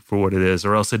appreciate it for what it is,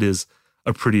 or else it is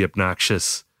a pretty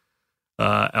obnoxious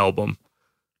album.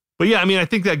 But yeah, I mean, I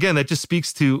think that, again, that just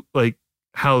speaks to like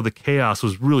how the chaos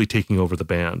was really taking over the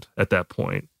band at that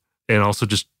point, and also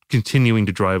just continuing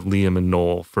to drive Liam and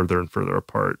Noel further and further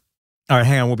apart. All right,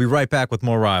 hang on. We'll be right back with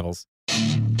more Rivals.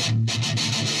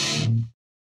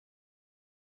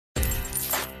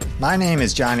 My name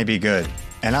is Johnny B. Good,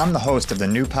 and I'm the host of the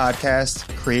new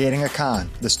podcast, Creating a Con,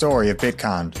 the story of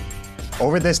Bitcon.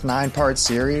 Over this 9-part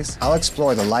series, I'll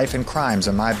explore the life and crimes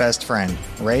of my best friend,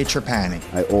 Ray Trapani.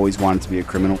 I always wanted to be a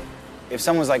criminal. If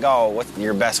someone's like, oh, what's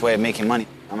your best way of making money?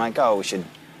 I'm like, oh, we should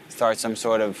start some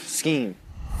sort of scheme.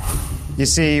 You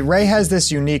see, Ray has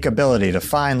this unique ability to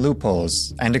find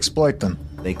loopholes and exploit them.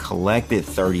 They collected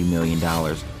 $30 million.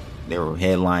 There were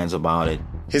headlines about it.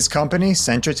 His company,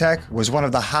 Centratech, was one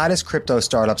of the hottest crypto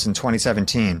startups in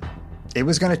 2017. It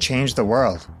was going to change the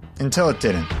world, until it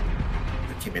didn't.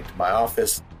 I came into my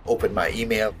office, opened my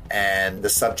email, and the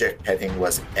subject heading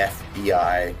was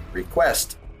FBI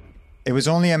request. It was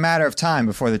only a matter of time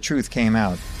before the truth came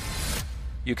out.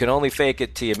 You can only fake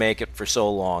it till you make it for so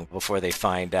long before they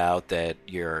find out that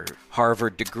your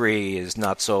Harvard degree is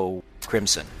not so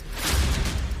crimson.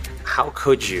 How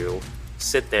could you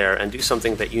sit there and do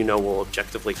something that you know will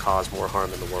objectively cause more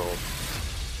harm in the world?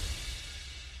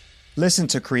 Listen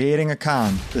to Creating a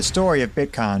Con, the story of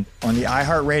Bitcon, on the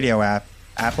iHeartRadio app,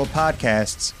 Apple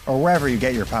Podcasts, or wherever you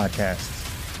get your podcasts.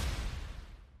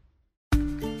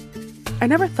 I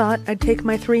never thought I'd take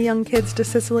my 3 young kids to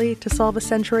Sicily to solve a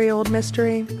century-old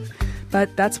mystery.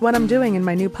 But that's what I'm doing in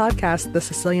my new podcast, The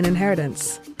Sicilian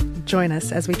Inheritance. Join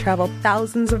us as we travel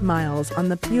thousands of miles on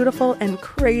the beautiful and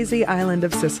crazy island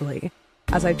of Sicily.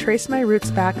 as I trace my roots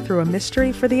back through a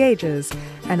mystery for the ages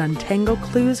and untangle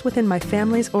clues within my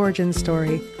family's origin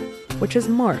story, which has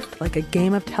morphed like a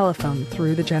game of telephone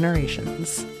through the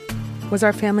generations. Was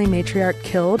our family matriarch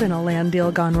killed in a land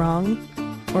deal gone wrong?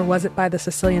 Or was it by the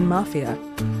Sicilian mafia?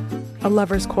 A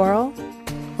lover's quarrel?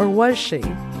 Or was she,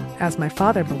 as my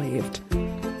father believed,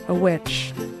 a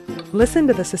witch? Listen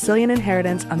to The Sicilian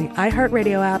Inheritance on the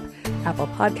iHeartRadio app, Apple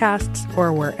Podcasts,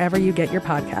 or wherever you get your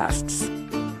podcasts.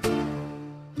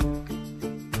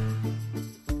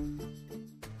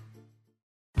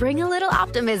 Bring a little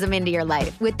optimism into your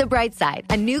life with The Bright Side,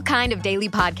 a new kind of daily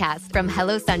podcast from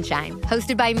Hello Sunshine,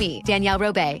 hosted by me, Danielle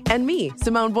Robay. And me,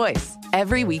 Simone Boyce.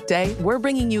 Every weekday, we're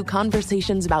bringing you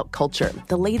conversations about culture,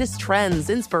 the latest trends,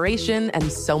 inspiration,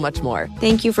 and so much more.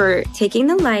 Thank you for taking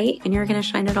the light, and you're going to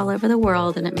shine it all over the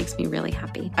world, and it makes me really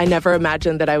happy. I never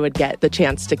imagined that I would get the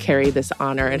chance to carry this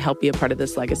honor and help be a part of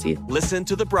this legacy. Listen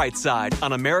to The Bright Side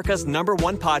on America's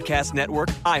 #1 podcast network,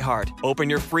 iHeart. Open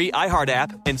your free iHeart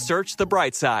app and search The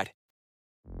Bright Side.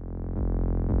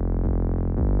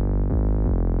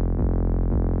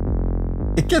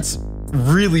 It gets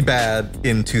really bad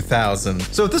in 2000.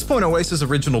 So at this point, Oasis'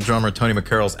 original drummer, Tony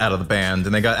McCarroll's out of the band,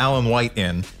 and they got Alan White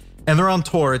in, and they're on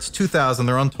tour. It's 2000.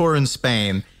 They're on tour in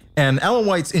Spain, and Alan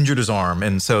White's injured his arm,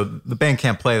 and so the band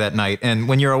can't play that night. And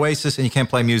when you're Oasis and you can't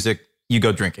play music, you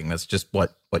go drinking. That's just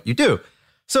what you do.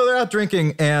 So they're out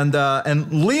drinking, and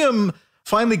Liam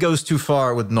finally goes too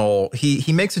far with Noel.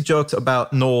 He makes a joke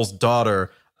about Noel's daughter,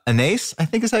 Anais, I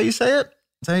think is how you say it.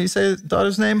 Is that how you say his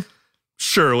daughter's name?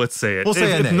 Sure, let's say it. We'll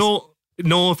say if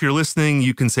Noel, if you're listening,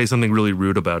 you can say something really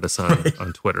rude about us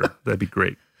on Twitter. That'd be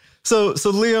great. So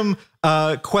Liam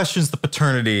questions the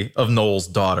paternity of Noel's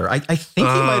daughter. I think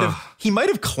he might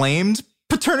have claimed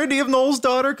paternity of Noel's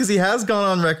daughter because he has gone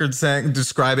on record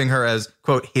describing her as,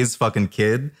 quote, his fucking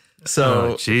kid.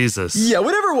 So Jesus. Yeah,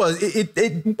 whatever it was,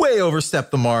 it way overstepped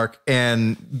the mark,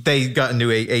 and they got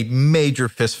into a major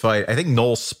fist fight. I think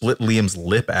Noel split Liam's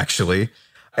lip, actually.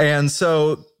 And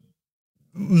so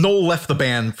Noel left the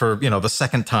band for, the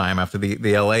second time after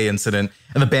the LA incident,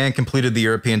 and the band completed the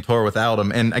European tour without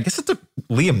him. And I guess it took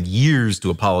Liam years to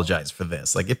apologize for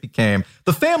this. Like,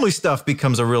 the family stuff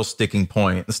becomes a real sticking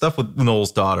point. The stuff with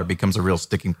Noel's daughter becomes a real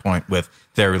sticking point with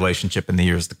their relationship in the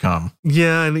years to come.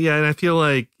 Yeah, and I feel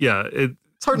like,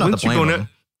 it's hard not to blame him.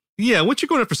 Once you're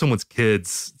going after someone's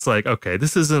kids, it's like, okay,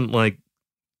 this isn't like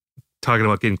talking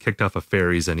about getting kicked off of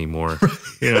ferries anymore.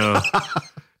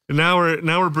 Now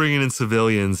we're bringing in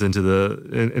civilians into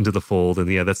the fold,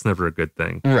 and that's never a good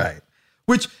thing. Right.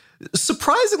 Which,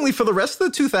 surprisingly, for the rest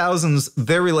of the 2000s,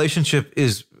 their relationship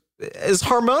is as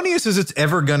harmonious as it's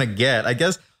ever going to get, I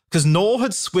guess, because Noel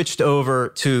had switched over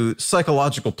to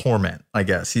psychological torment, I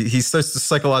guess. He starts to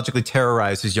psychologically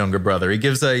terrorize his younger brother. He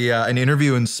gives an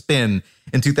interview in Spin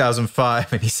in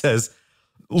 2005, and he says,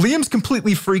 Liam's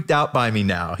completely freaked out by me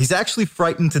now. He's actually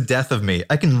frightened to death of me.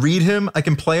 I can read him. I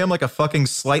can play him like a fucking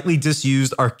slightly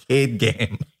disused arcade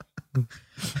game.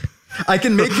 I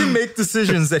can make him make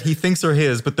decisions that he thinks are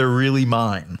his, but they're really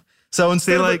mine. So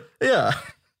instead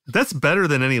that's better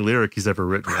than any lyric he's ever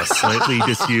written. A slightly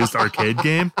disused arcade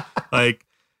game. Like,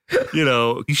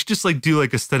 you should just do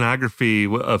a stenography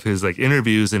of his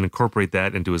interviews and incorporate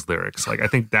that into his lyrics. I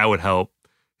think that would help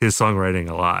his songwriting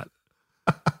a lot.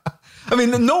 I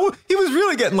mean, no, he was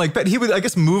really getting he would, I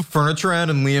guess, move furniture around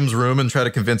in Liam's room and try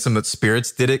to convince him that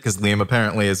spirits did it because Liam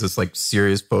apparently has this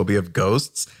serious phobia of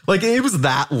ghosts. It was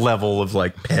that level of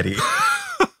petty.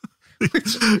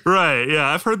 Right. Yeah.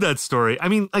 I've heard that story. I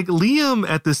mean, Liam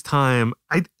at this time,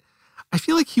 I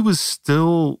feel like he was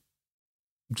still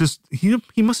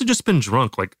he must have just been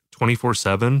drunk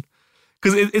 24/7.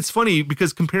 Because it's funny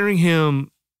because comparing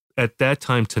him at that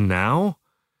time to now,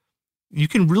 you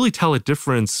can really tell a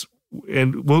difference.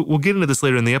 And we'll get into this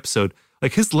later in the episode.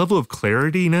 His level of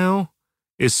clarity now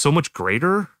is so much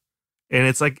greater. And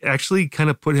it's actually kind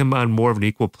of put him on more of an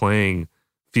equal playing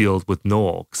field with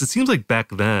Noel. Because it seems like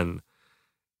back then,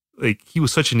 he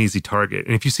was such an easy target.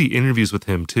 And if you see interviews with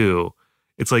him too,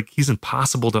 it's he's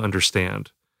impossible to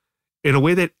understand. In a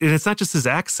way that, and it's not just his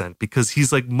accent, because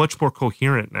he's much more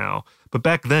coherent now. But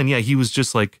back then, he was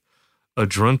just a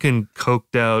drunken,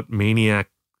 coked out maniac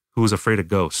who was afraid of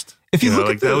ghosts. If you look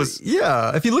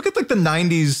at if you look at the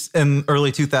 90s and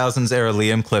early 2000s era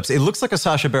Liam clips, it looks like a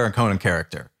Sacha Baron Cohen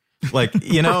character.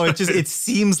 It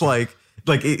seems like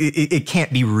it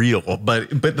can't be real, but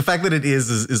the fact that it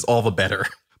is all the better.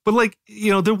 But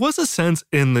there was a sense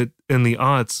in the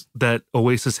aughts that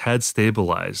Oasis had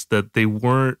stabilized, that they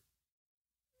weren't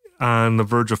on the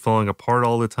verge of falling apart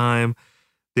all the time.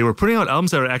 They were putting out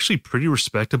albums that are actually pretty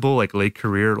respectable, late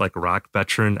career, rock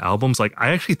veteran albums. I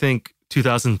actually think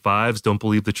 2005's Don't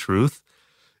Believe the Truth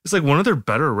is like one of their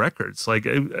better records. Like,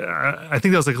 I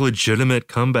think that was like a legitimate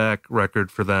comeback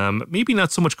record for them. Maybe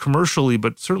not so much commercially,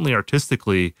 but certainly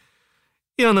artistically.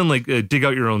 You know, and then like Dig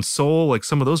Out Your Own Soul, like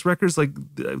some of those records, like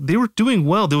they were doing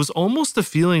well. There was almost a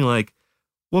feeling like,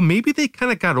 well, maybe they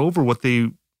kind of got over what they,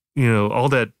 you know, all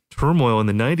that turmoil in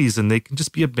the 90s, and they can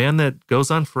just be a band that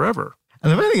goes on forever.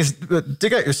 And the funny thing is,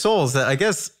 Dig Out Your Soul is that I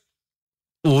guess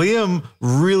Liam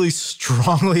really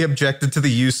strongly objected to the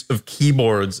use of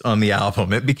keyboards on the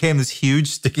album. It became this huge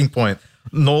sticking point.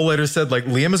 Noel later said, like,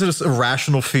 Liam has this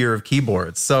irrational fear of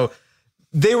keyboards. So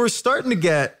they were starting to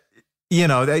get, you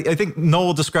know, I think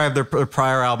Noel described their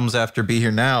prior albums after Be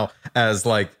Here Now as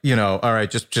like, you know, all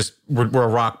right, just we're a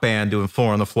rock band doing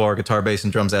 4 on the floor, guitar, bass,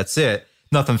 and drums. That's it.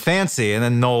 Nothing fancy. And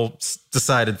then Noel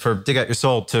decided for Dig Out Your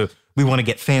Soul we want to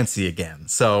get fancy again.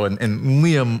 So, and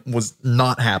Liam was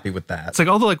not happy with that. It's like,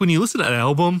 although like when you listen to an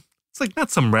album, it's like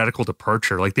not some radical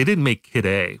departure. Like they didn't make Kid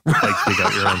A, like Dig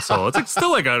Out Your Own Soul. It's like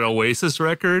still like an Oasis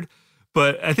record,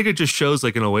 but I think it just shows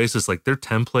like an Oasis, like their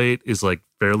template is like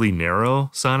fairly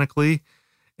narrow sonically.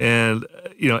 And,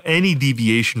 you know, any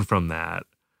deviation from that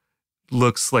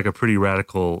looks like a pretty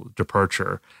radical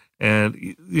departure. And,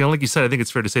 you know, like you said, I think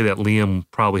it's fair to say that Liam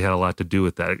probably had a lot to do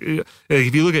with that.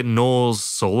 If you look at Noel's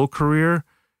solo career,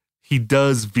 he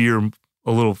does veer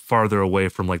a little farther away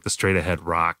from like the straight ahead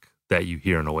rock that you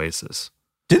hear in Oasis.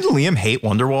 Didn't Liam hate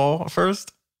Wonderwall at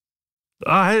first?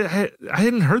 I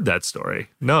hadn't heard that story.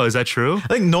 No, is that true? I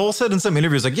think Noel said in some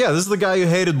interviews, like, yeah, this is the guy who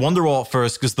hated Wonderwall at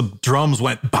first because the drums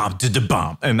went bum da da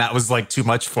bum, and that was like too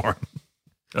much for him.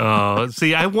 Oh,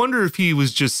 see, I wonder if he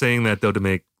was just saying that though to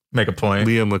make a point.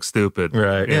 Liam looks stupid.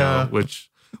 Right. Yeah. Know,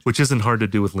 which isn't hard to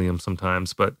do with Liam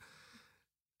sometimes. But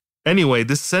anyway,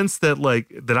 this sense that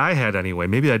I had anyway,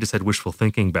 maybe I just had wishful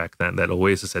thinking back then that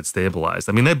Oasis had stabilized.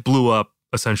 I mean, that blew up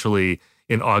essentially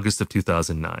in August of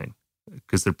 2009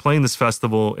 because they're playing this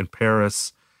festival in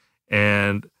Paris.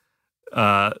 And, you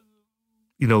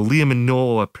know, Liam and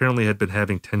Noel apparently had been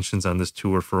having tensions on this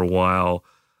tour for a while.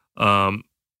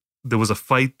 There was a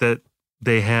fight that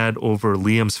they had over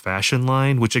Liam's fashion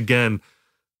line, which again,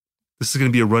 this is going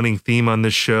to be a running theme on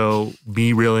this show,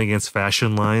 me railing against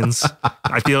fashion lines.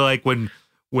 I feel like when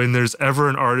there's ever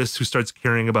an artist who starts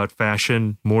caring about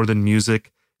fashion more than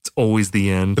music, it's always the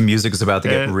end. The music is about to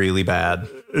get really bad.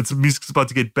 Music's about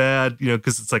to get bad, you know,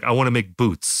 because it's like, I want to make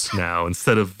boots now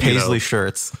instead of paisley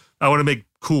shirts. I want to make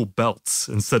cool belts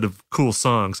instead of cool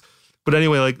songs. But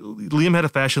anyway, like Liam had a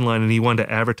fashion line and he wanted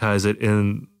to advertise it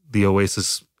in the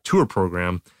Oasis tour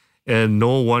program, and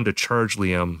Noel wanted to charge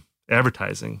Liam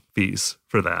advertising fees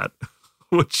for that,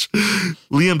 which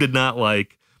Liam did not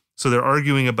like. So they're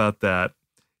arguing about that.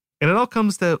 And it all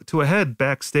comes to a head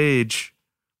backstage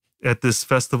at this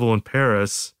festival in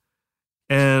Paris.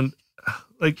 And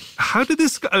like, how did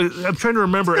this, I'm trying to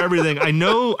remember everything. I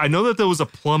know that there was a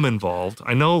plum involved.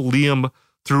 I know Liam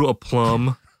threw a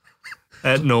plum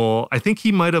at Noel. I think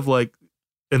he might have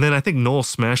and then I think Noel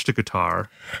smashed a guitar.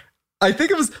 I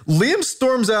think it was Liam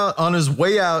storms out. On his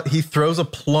way out, he throws a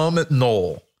plum at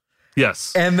Noel.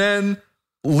 Yes. And then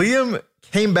Liam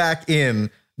came back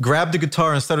in, grabbed a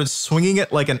guitar and started swinging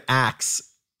it like an axe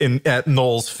at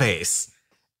Noel's face.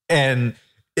 And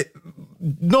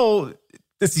Noel,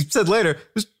 as he said later,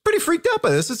 was pretty freaked out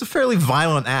by this. It's a fairly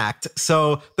violent act.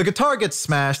 So the guitar gets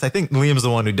smashed. I think Liam's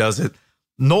the one who does it.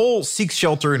 Noel seeks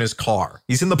shelter in his car.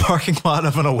 He's in the parking lot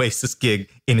of an Oasis gig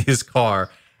in his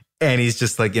car. And he's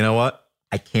just like, you know what?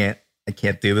 I can't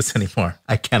do this anymore.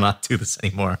 I cannot do this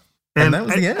anymore. And that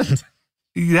was the end.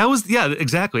 That was, yeah,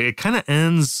 exactly. It kind of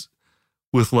ends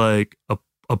with like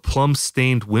a plum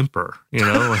stained whimper, you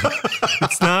know? Like,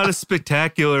 it's not a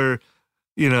spectacular,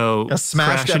 you know, a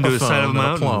smashed crash into the side of a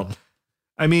mountain. Plum.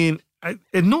 I mean,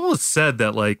 and Noel said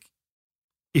that like,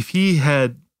 if he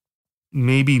had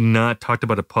maybe not talked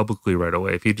about it publicly right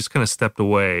away, if he just kind of stepped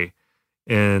away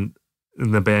and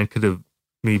the band could have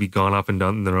maybe gone off and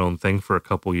done their own thing for a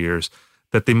couple years,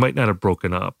 that they might not have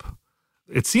broken up.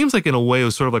 It seems like in a way it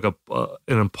was sort of like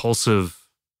an impulsive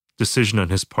decision on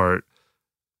his part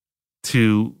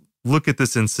to look at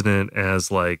this incident as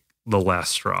like the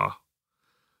last straw.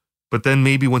 But then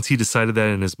maybe once he decided that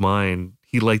in his mind,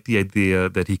 he liked the idea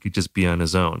that he could just be on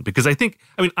his own. Because I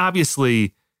mean,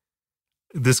 obviously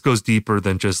this goes deeper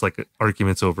than just like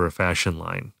arguments over a fashion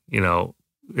line, you know,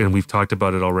 and we've talked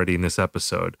about it already in this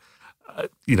episode.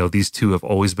 You know, these two have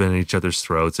always been at each other's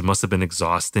throats. It must have been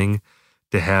exhausting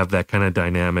to have that kind of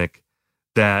dynamic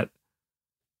that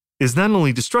is not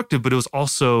only destructive, but it was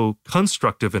also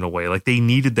constructive in a way. Like they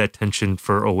needed that tension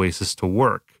for Oasis to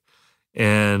work.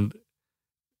 And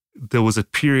there was a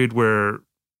period where,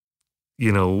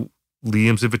 you know,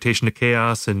 Liam's invitation to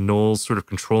chaos and Noel's sort of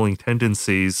controlling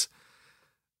tendencies,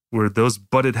 where those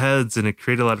butted heads, and it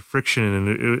created a lot of friction, and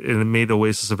it made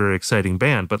Oasis a very exciting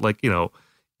band. But like,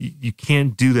 you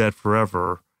can't do that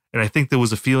forever. And I think there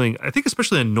was a feeling, I think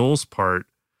especially on Noel's part,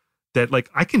 that like,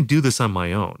 I can do this on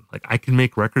my own. Like, I can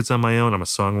make records on my own. I'm a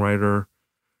songwriter.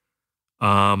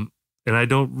 And I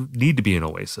don't need to be in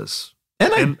Oasis.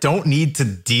 And I don't need to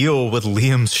deal with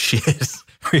Liam's shit.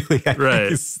 Really, I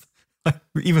think it's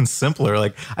even simpler.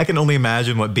 Like, I can only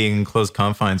imagine what being in close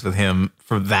confines with him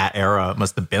for that era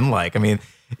must have been like. I mean,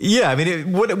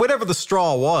 whatever the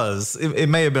straw was, it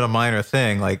may have been a minor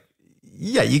thing. Like,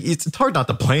 it's hard not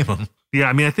to blame him. Yeah,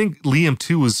 I mean, I think Liam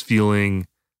too was feeling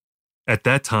at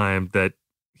that time that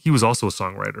he was also a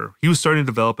songwriter. He was starting to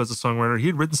develop as a songwriter. He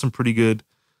had written some pretty good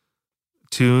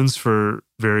tunes for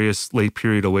various late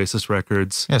period Oasis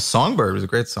records. Yeah, Songbird was a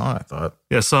great song, I thought.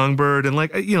 Yeah, Songbird, and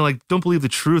like Don't Believe the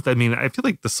Truth. I mean, I feel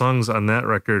like the songs on that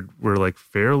record were like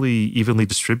fairly evenly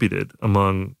distributed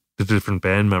among the different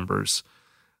band members.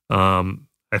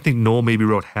 I think Noel maybe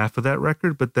wrote half of that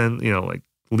record, but then like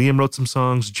Liam wrote some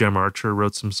songs, Jem Archer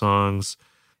wrote some songs,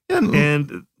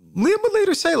 and Liam would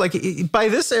later say, like, by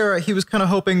this era, he was kind of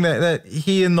hoping that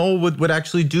he and Noel would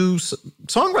actually do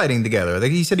songwriting together.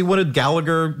 Like, he said he wanted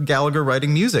Gallagher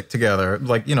writing music together,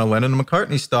 like, Lennon and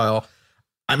McCartney style.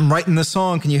 I'm writing this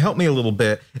song. Can you help me a little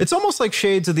bit? It's almost like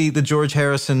shades of the George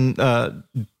Harrison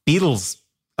Beatles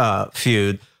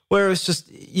feud, where it's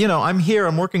just, I'm here,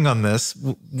 I'm working on this.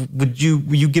 Would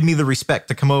you give me the respect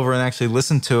to come over and actually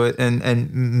listen to it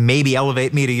and maybe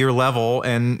elevate me to your level,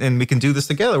 and we can do this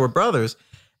together. We're brothers.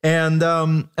 And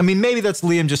I mean, maybe that's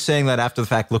Liam just saying that after the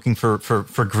fact, looking for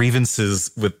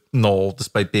grievances with Noel,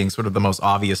 despite being sort of the most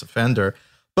obvious offender.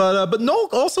 But Noel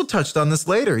also touched on this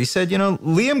later. He said,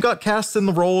 Liam got cast in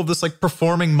the role of this like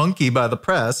performing monkey by the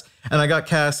press, and I got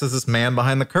cast as this man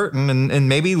behind the curtain, and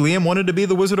maybe Liam wanted to be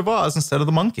the Wizard of Oz instead of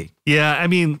the monkey. Yeah, I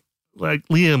mean, like,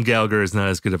 Liam Gallagher is not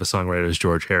as good of a songwriter as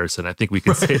George Harrison. I think we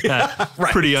can say that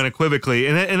pretty unequivocally,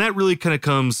 and that really kind of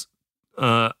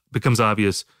becomes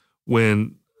obvious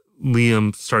when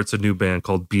Liam starts a new band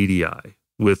called Beady Eye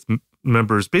with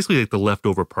members, basically like the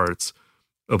leftover parts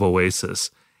of Oasis.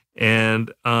 And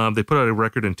they put out a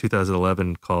record in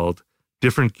 2011 called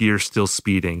Different Gear Still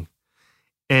Speeding.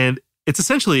 And it's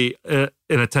essentially an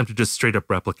attempt to just straight up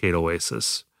replicate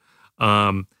Oasis.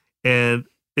 And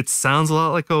it sounds a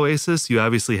lot like Oasis. You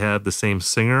obviously have the same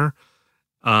singer,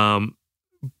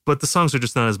 but the songs are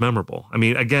just not as memorable. I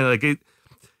mean, again,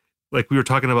 like we were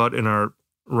talking about in our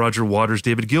Roger Waters,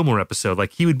 David Gilmour episode,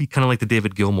 like he would be kind of like the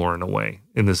David Gilmour in a way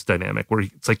in this dynamic where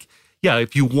it's like, yeah,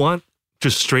 if you want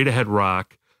just straight ahead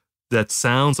rock that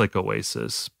sounds like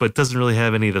Oasis, but doesn't really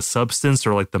have any of the substance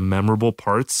or like the memorable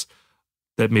parts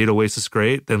that made Oasis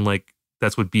great, then like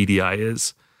that's what Beady Eye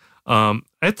is. I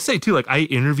have to say too, like I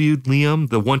interviewed Liam.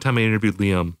 The one time I interviewed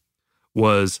Liam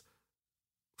was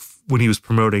when he was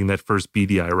promoting that first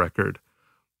Beady Eye record.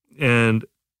 And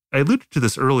I alluded to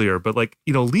this earlier, but like,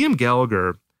 Liam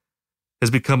Gallagher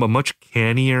has become a much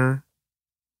cannier,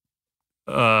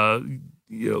 interviewee,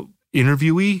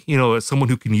 as someone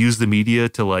who can use the media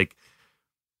to like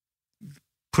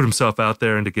put himself out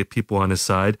there and to get people on his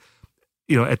side.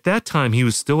 At that time, he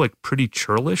was still like pretty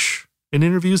churlish in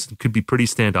interviews and could be pretty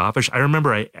standoffish. I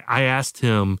remember I asked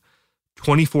him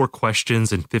 24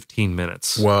 questions in 15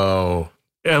 minutes. Whoa.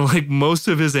 And like most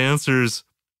of his answers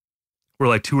were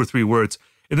like 2 or 3 words.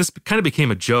 And this kind of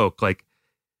became a joke. Like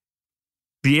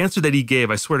the answer that he gave,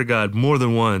 I swear to God, more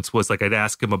than once was like, I'd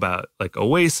ask him about like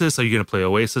Oasis. Are you going to play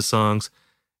Oasis songs?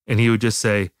 And he would just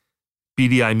say,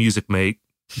 Beady Eye music, mate.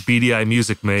 Beady Eye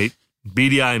music, mate.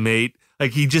 Beady Eye, mate.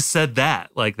 Like he just said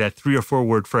that, like that 3 or 4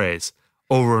 word phrase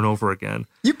over and over again.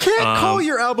 You can't call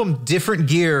your album Different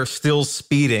Gear Still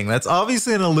Speeding. That's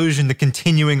obviously an allusion to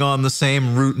continuing on the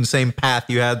same route and same path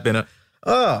you had been.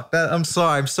 I'm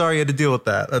sorry you had to deal with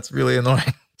that. That's really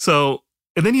annoying. So,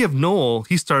 and then you have Noel.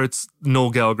 He starts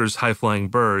Noel Gallagher's High Flying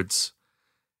Birds.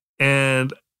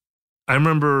 And I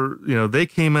remember, they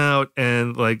came out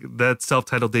and like that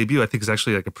self-titled debut, I think is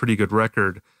actually like a pretty good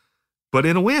record. But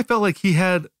in a way, I felt like he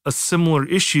had a similar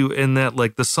issue in that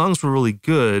like the songs were really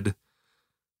good,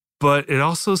 but it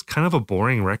also is kind of a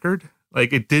boring record.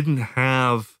 Like it didn't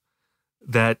have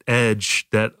that edge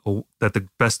that the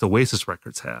best Oasis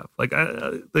records have. Like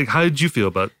how did you feel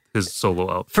about his solo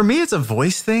album? For me, it's a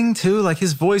voice thing too. Like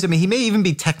his voice, I mean, he may even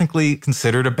be technically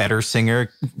considered a better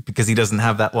singer because he doesn't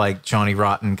have that like Johnny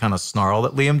Rotten kind of snarl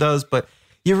that Liam does. But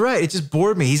you're right, it just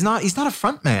bored me. He's not a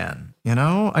front man,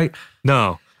 No.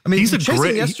 I mean, he's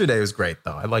Chasing Yesterday was great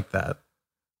though. I like that.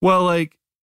 Well, like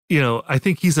I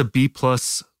think he's a B+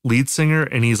 lead singer,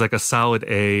 and he's like a solid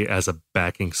A as a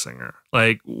backing singer.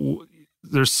 Like,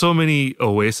 there's so many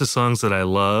Oasis songs that I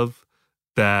love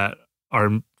that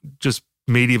are just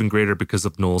made even greater because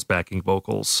of Noel's backing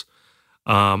vocals.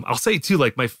 I'll say too,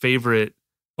 like, my favorite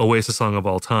Oasis song of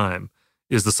all time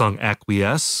is the song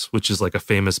Acquiesce, which is like a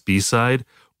famous B-side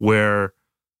where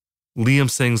Liam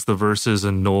sings the verses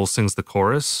and Noel sings the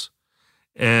chorus.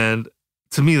 And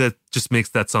to me, that just makes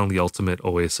that song the ultimate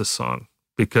Oasis song,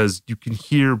 because you can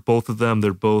hear both of them.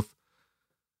 They're both,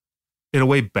 in a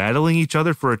way, battling each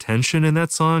other for attention in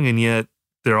that song, and yet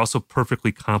they're also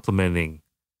perfectly complementing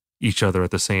each other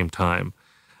at the same time.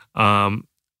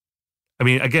 I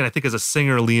mean, again, I think as a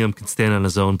singer, Liam can stand on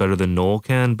his own better than Noel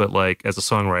can, but like as a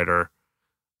songwriter,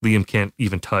 Liam can't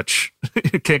even touch,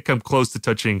 can't come close to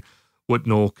touching what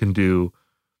Noel can do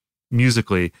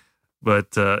musically.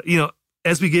 But,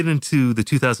 as we get into the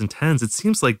 2010s, it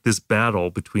seems like this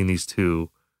battle between these two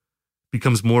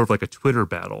becomes more of like a Twitter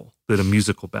battle than a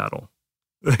musical battle.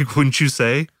 Like, wouldn't you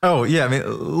say? Oh, yeah. I mean,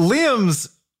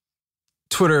 Liam's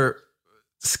Twitter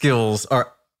skills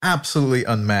are absolutely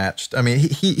unmatched. I mean,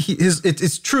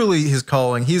 it's truly his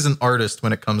calling. He's an artist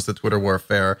when it comes to Twitter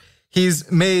warfare.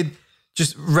 He's made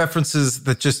just references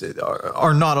that just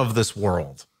are not of this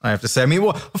world, I have to say. I mean,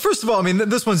 well, first of all, I mean,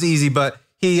 this one's easy, but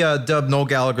he dubbed Noel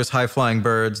Gallagher's high-flying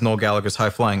birds Noel Gallagher's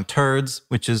high-flying turds,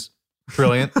 which is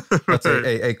brilliant. That's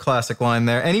a classic line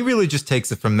there. And he really just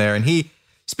takes it from there. And he,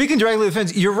 speaking directly to the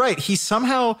fans, you're right. He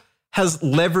somehow has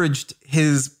leveraged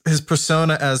his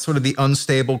persona as sort of the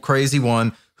unstable, crazy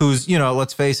one who's,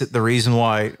 let's face it, the reason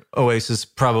why Oasis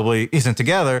probably isn't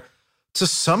together, to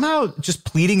somehow just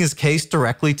pleading his case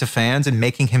directly to fans and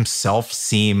making himself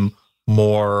seem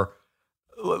more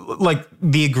like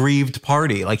the aggrieved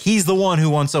party. Like, he's the one who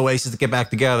wants Oasis to get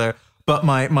back together, but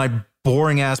my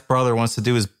boring ass brother wants to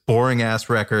do his boring ass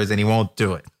records and he won't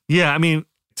do it. Yeah, I mean,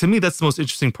 to me, that's the most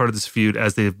interesting part of this feud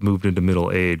as they've moved into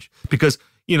middle age, because,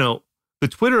 the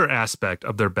Twitter aspect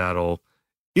of their battle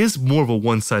is more of a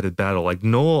one-sided battle. Like,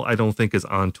 Noel, I don't think, is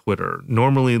on Twitter.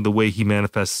 Normally, the way he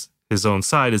manifests his own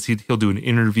side is he'll do an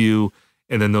interview,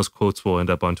 and then those quotes will end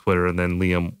up on Twitter, and then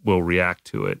Liam will react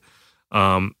to it.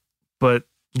 But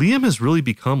Liam has really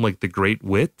become like the great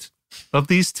wit of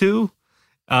these two.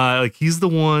 Like, he's the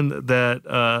one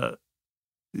that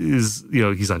is,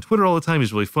 he's on Twitter all the time.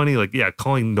 He's really funny. Like, yeah,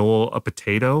 calling Noel a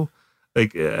potato,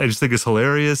 like, I just think it's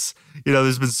hilarious.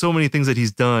 There's been so many things that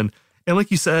he's done. And like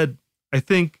you said, I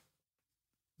think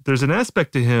there's an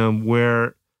aspect to him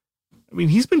where, I mean,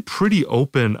 he's been pretty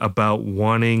open about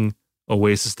wanting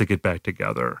Oasis to get back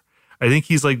together. I think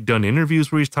he's like done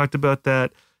interviews where he's talked about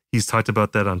that. He's talked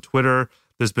about that on Twitter.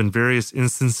 There's been various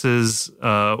instances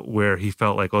where he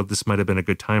felt like, oh, this might have been a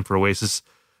good time for Oasis,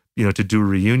 to do a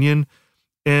reunion.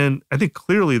 And I think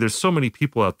clearly there's so many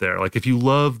people out there. Like, if you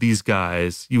love these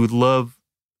guys, you would love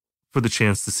for the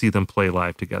chance to see them play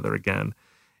live together again.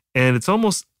 And it's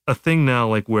almost a thing now,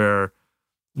 like, where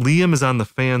Liam is on the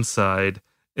fan side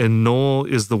and Noel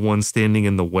is the one standing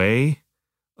in the way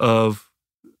of,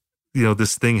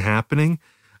 this thing happening.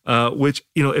 Which,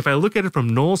 if I look at it from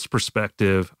Noel's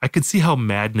perspective, I could see how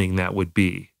maddening that would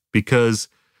be, because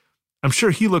I'm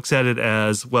sure he looks at it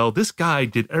as, well, this guy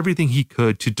did everything he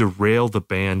could to derail the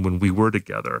band when we were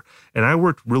together. And I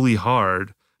worked really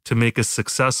hard to make us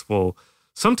successful.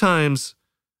 Sometimes,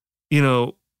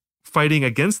 fighting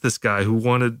against this guy who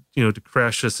wanted, to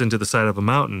crash us into the side of a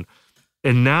mountain.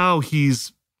 And now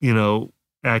he's,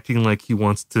 acting like he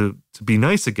wants to be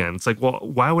nice again. It's like, well,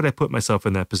 why would I put myself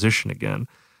in that position again?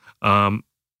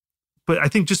 But I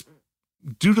think just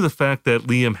due to the fact that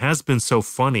Liam has been so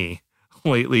funny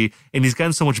lately, and he's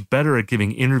gotten so much better at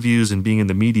giving interviews and being in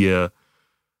the media,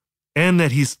 and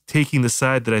that he's taking the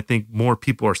side that I think more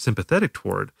people are sympathetic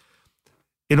toward,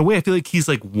 in a way, I feel like he's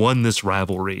like won this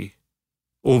rivalry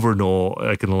over Noel,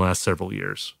 like, in the last several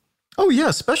years. Oh, yeah,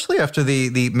 especially after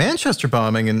the Manchester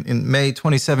bombing in May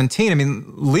 2017. I mean,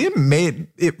 Liam made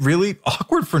it really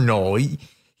awkward for Noel.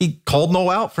 He called Noel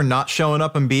out for not showing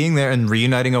up and being there and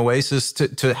reuniting Oasis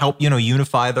to help,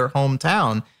 unify their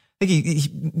hometown. I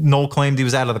think Noel claimed he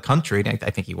was out of the country.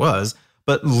 I think he was.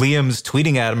 But Liam's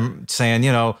tweeting at him saying,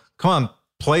 come on,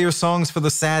 play your songs for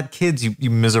the sad kids, you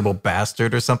miserable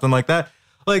bastard, or something like that.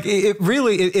 Like, it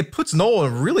really puts Noel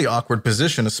in a really awkward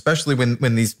position, especially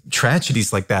when these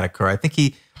tragedies like that occur. I think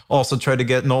he also tried to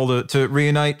get Noel to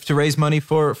reunite to raise money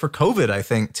for COVID, I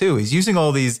think, too. He's using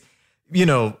all these,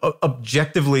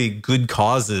 objectively good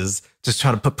causes to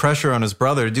try to put pressure on his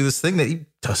brother to do this thing that he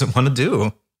doesn't want to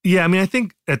do. Yeah, I mean, I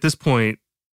think at this point,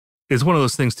 it's one of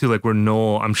those things, too, like, where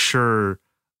Noel, I'm sure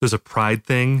there's a pride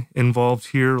thing involved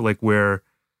here, like, where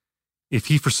if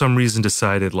he for some reason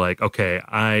decided like, okay,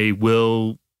 I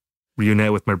will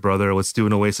reunite with my brother, let's do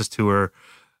an Oasis tour,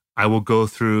 I will go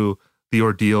through the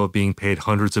ordeal of being paid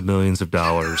hundreds of millions of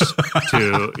dollars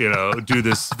to, do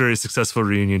this very successful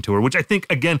reunion tour, which I think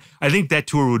that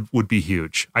tour would be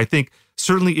huge. I think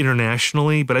certainly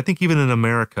internationally, but I think even in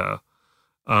America,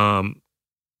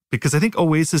 because I think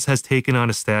Oasis has taken on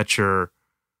a stature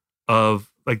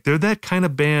of like, they're that kind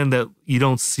of band that you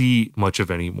don't see much of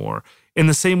anymore. In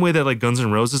the same way that like Guns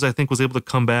N' Roses, I think, was able to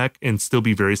come back and still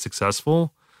be very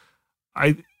successful.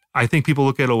 I think people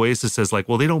look at Oasis as like,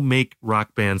 well, they don't make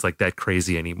rock bands like that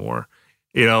crazy anymore.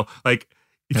 Like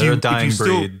they're a dying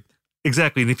breed.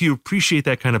 Exactly. And if you appreciate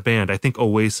that kind of band, I think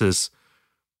Oasis,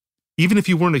 even if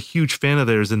you weren't a huge fan of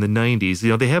theirs in the 90s,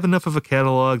 they have enough of a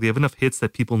catalog, they have enough hits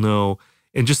that people know,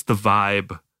 and just the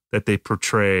vibe that they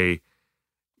portray,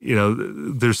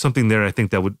 there's something there I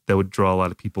think that would draw a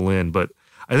lot of people in. But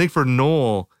I think for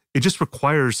Noel, it just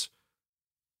requires,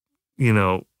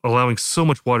 allowing so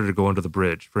much water to go under the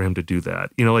bridge for him to do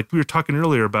that. Like we were talking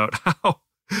earlier about how,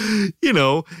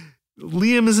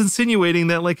 Liam is insinuating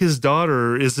that like his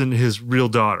daughter isn't his real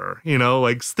daughter,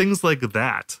 like things like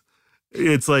that.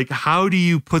 It's like, how do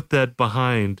you put that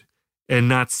behind and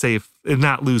not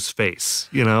lose face,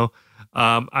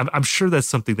 I'm sure that's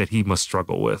something that he must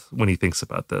struggle with when he thinks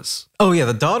about this. Oh, yeah.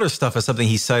 The daughter stuff is something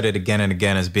he cited again and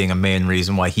again as being a main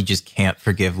reason why he just can't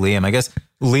forgive Liam. I guess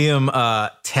Liam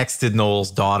texted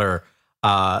Noel's daughter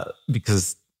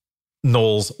because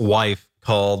Noel's wife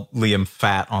called Liam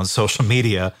fat on social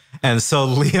media. And so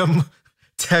Liam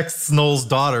texts Noel's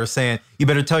daughter saying, you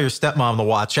better tell your stepmom to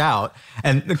watch out.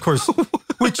 And of course,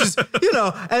 which is,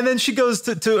 and then she goes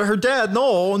to her dad,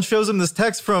 Noel, and shows him this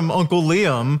text from Uncle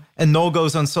Liam. And Noel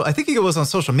goes on, I think he was on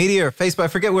social media or Facebook. I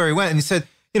forget where he went. And he said,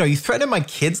 you threatening my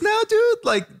kids now, dude?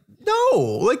 Like, no,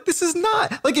 like, this is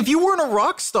not, like, if you weren't a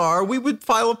rock star, we would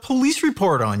file a police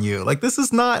report on you. Like, this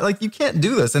is not, like, you can't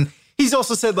do this. And he's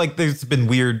also said, like, there's been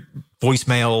weird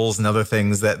voicemails and other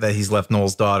things that he's left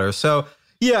Noel's daughter. So,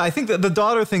 yeah, I think that the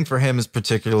daughter thing for him is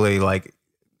particularly like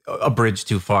a bridge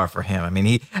too far for him. I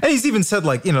mean, he's even said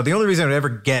like, the only reason I would ever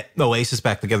get Oasis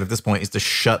back together at this point is to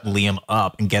shut Liam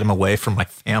up and get him away from my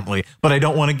family. But I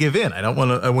don't want to give in. I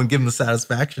wouldn't give him the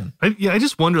satisfaction. I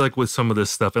just wonder like with some of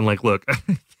this stuff and like, look, I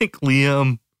think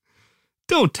Liam,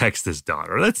 don't text his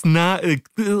daughter. That's not,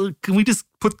 can we just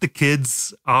put the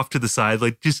kids off to the side?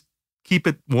 Like just keep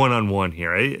it one-on-one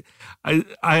here.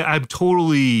 I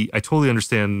totally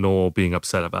understand Noel being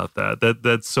upset about that.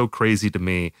 That's so crazy to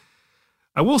me.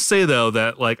 I will say though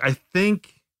that like I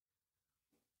think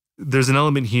there's an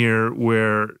element here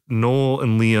where Noel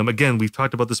and Liam, again, we've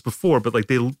talked about this before, but like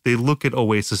they look at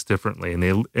Oasis differently,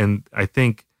 and I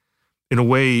think in a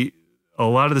way a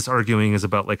lot of this arguing is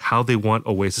about like how they want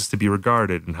Oasis to be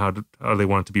regarded and how they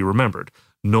want it to be remembered.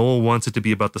 Noel wants it to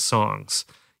be about the songs.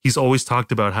 He's always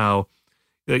talked about how,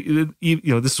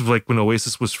 this is like when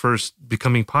Oasis was first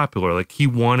becoming popular. Like he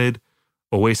wanted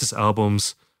Oasis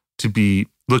albums to be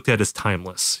looked at as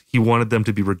timeless. He wanted them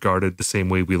to be regarded the same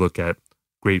way we look at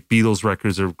great Beatles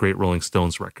records or great Rolling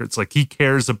Stones records. Like he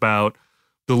cares about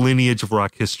the lineage of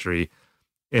rock history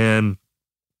and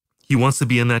he wants to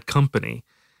be in that company.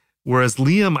 Whereas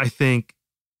Liam, I think,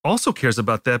 also cares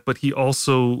about that, but he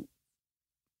also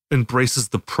embraces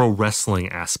the pro wrestling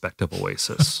aspect of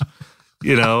Oasis.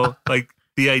 Like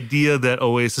the idea that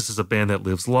Oasis is a band that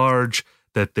lives large,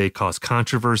 that they cause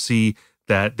controversy,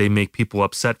 that they make people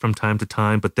upset from time to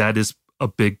time, but that is a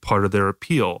big part of their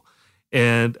appeal.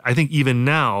 And I think even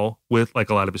now with like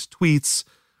a lot of his tweets,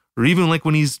 or even like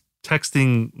when he's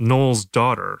texting Noel's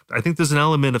daughter, I think there's an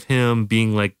element of him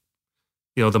being like,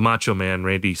 the Macho Man,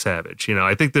 Randy Savage.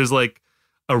 I think there's like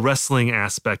a wrestling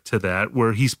aspect to that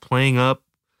where he's playing up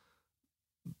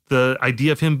the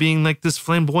idea of him being like this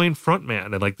flamboyant frontman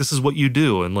and like, this is what you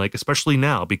do. And like, especially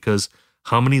now, because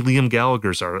how many Liam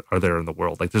Gallaghers are there in the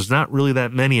world? Like there's not really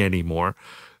that many anymore.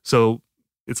 So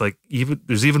it's like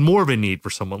there's even more of a need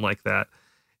for someone like that.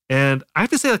 And I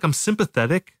have to say like I'm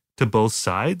sympathetic to both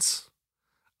sides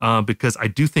because I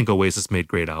do think Oasis made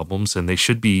great albums and they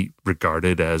should be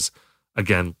regarded as,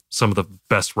 again, some of the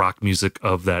best rock music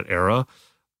of that era.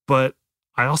 But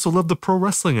I also love the pro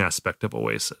wrestling aspect of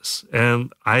Oasis.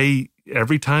 And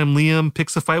every time Liam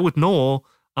picks a fight with Noel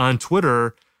on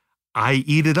Twitter, I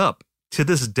eat it up. To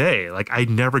this day, like I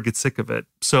never get sick of it.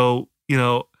 So,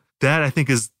 that I think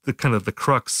is the kind of the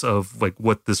crux of like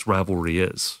what this rivalry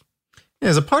is. Yeah,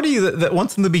 there's a part of you that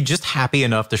wants them to be just happy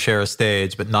enough to share a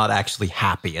stage, but not actually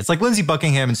happy. It's like Lindsey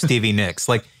Buckingham and Stevie Nicks.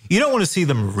 Like you don't want to see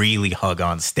them really hug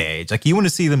on stage. Like you want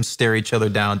to see them stare each other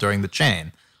down during the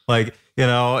chain. Like,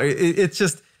 it's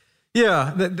just,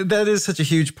 Yeah, that is such a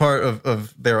huge part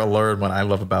of their allure, and what I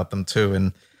love about them too.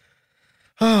 And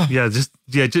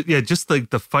just like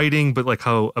the fighting, but like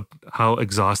how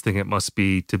exhausting it must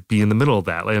be to be in the middle of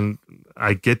that. And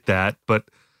I get that, but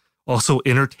also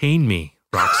entertain me,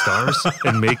 rock stars,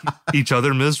 and make each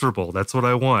other miserable. That's what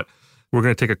I want. We're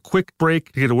going to take a quick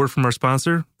break to get a word from our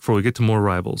sponsor before we get to more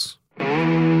Rivals.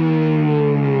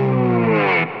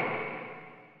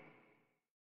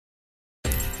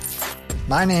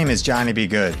 My name is Johnny B.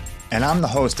 Good, and I'm the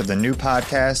host of the new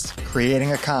podcast,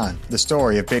 Creating a Con, the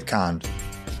story of Bitcon.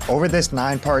 Over this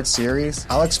 9-part series,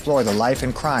 I'll explore the life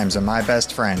and crimes of my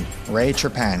best friend, Ray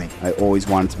Trapani. I always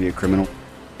wanted to be a criminal.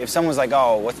 If someone's like,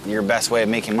 oh, what's your best way of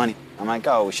making money? I'm like,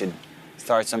 oh, we should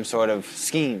start some sort of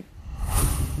scheme.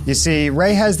 You see,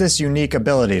 Ray has this unique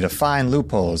ability to find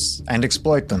loopholes and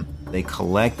exploit them. They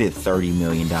collected $30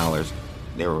 million.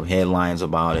 There were headlines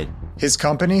about it. His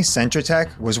company,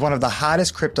 Centratech, was one of the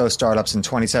hottest crypto startups in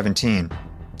 2017.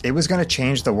 It was going to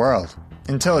change the world,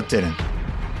 until it didn't.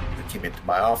 I came into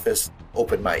my office,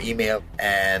 opened my email,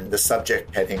 and the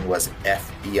subject heading was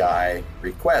FBI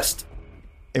request.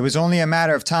 It was only a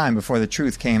matter of time before the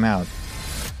truth came out.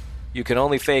 You can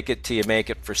only fake it till you make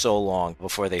it for so long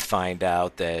before they find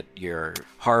out that your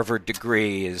Harvard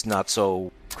degree is not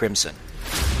so crimson.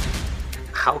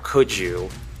 How could you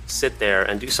sit there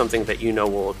and do something that you know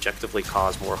will objectively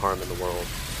cause more harm in the world?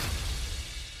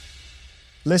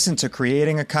 Listen to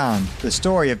Creating a Con, the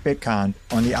story of Bitcon,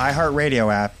 on the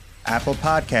iHeartRadio app, Apple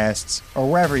Podcasts, or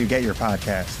wherever you get your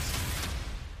podcasts.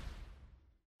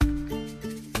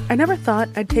 I never thought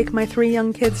I'd take my 3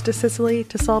 young kids to Sicily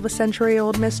to solve a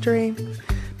century-old mystery,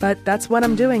 but that's what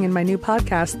I'm doing in my new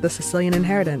podcast, The Sicilian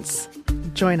Inheritance.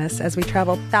 Join us as we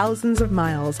travel thousands of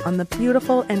miles on the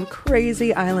beautiful and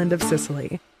crazy island of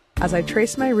Sicily, as I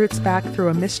trace my roots back through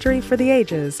a mystery for the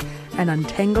ages and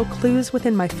untangle clues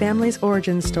within my family's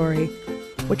origin story,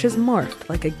 which has morphed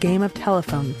like a game of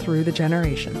telephone through the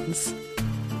generations.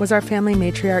 Was our family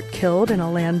matriarch killed in a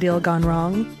land deal gone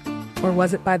wrong? Or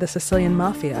was it by the Sicilian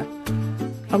mafia?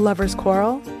 A lover's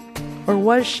quarrel? Or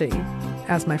was she,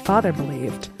 as my father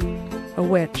believed, a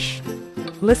witch?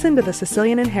 Listen to The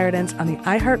Sicilian Inheritance on the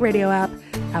iHeartRadio app,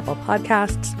 Apple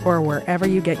Podcasts, or wherever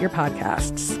you get your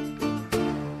podcasts.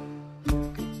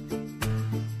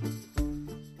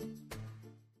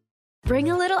 Bring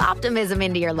a little optimism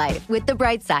into your life with The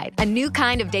Bright Side, a new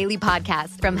kind of daily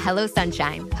podcast from Hello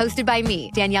Sunshine, hosted by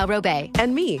me, Danielle Robay.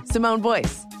 And me, Simone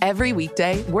Boyce. Every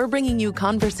weekday, we're bringing you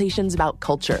conversations about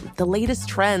culture, the latest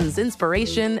trends,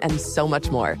 inspiration, and so much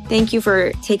more. Thank you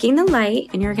for taking the light,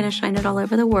 and you're going to shine it all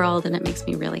over the world, and it makes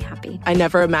me really happy. I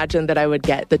never imagined that I would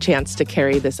get the chance to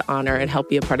carry this honor and help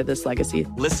be a part of this legacy.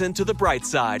 Listen to The Bright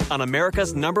Side on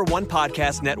America's #1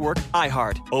 podcast network,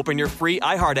 iHeart. Open your free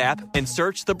iHeart app and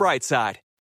search The Bright Side.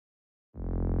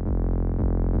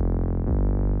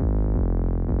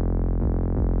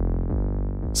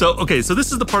 So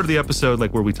this is the part of the episode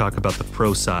like where we talk about the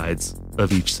pro sides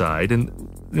of each side. And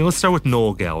let's start with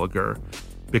Noel Gallagher,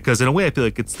 because in a way I feel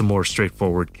like it's the more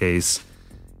straightforward case.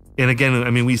 And again,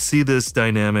 I mean, we see this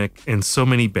dynamic in so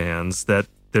many bands that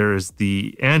there's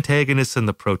the antagonist and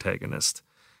the protagonist.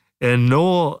 And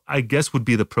Noel, I guess, would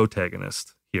be the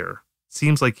protagonist here.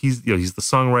 Seems like he's the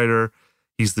songwriter,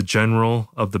 he's the general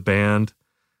of the band.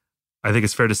 I think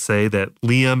it's fair to say that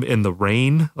Liam in the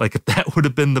Rain, like if that would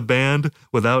have been the band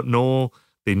without Noel,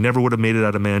 they never would have made it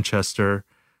out of Manchester.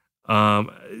 And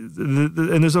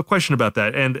there's no question about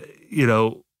that. And,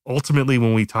 ultimately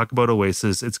when we talk about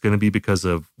Oasis, it's going to be because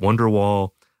of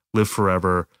Wonderwall, Live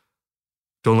Forever,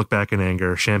 Don't Look Back in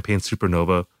Anger, Champagne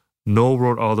Supernova. Noel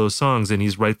wrote all those songs and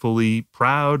he's rightfully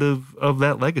proud of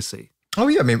that legacy. Oh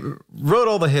yeah, I mean, wrote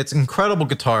all the hits, incredible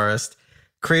guitarist,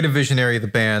 creative visionary of the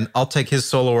band. I'll take his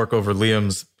solo work over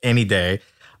Liam's any day.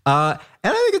 And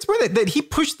I think it's brilliant that he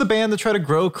pushed the band to try to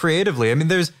grow creatively. I mean,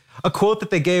 there's a quote that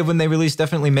they gave when they released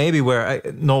Definitely Maybe where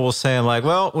Noel was saying like,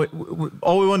 well,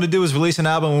 all we wanted to do was release an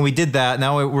album. When we did that,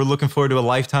 now we're looking forward to a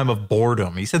lifetime of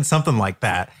boredom. He said something like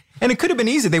that. And it could have been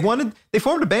easy. They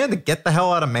formed a band to get the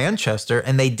hell out of Manchester,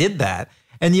 and they did that.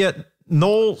 And yet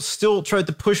Noel still tried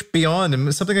to push beyond,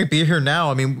 and something like Be Here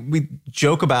Now. I mean, we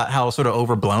joke about how sort of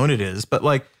overblown it is, but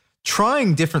like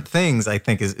trying different things, I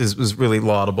think was really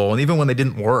laudable. And even when they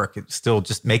didn't work, it's still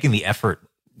just making the effort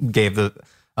gave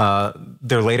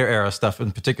their later era stuff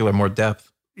in particular more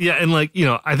depth. Yeah, and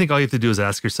I think all you have to do is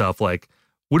ask yourself, like,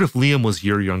 what if Liam was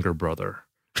your younger brother?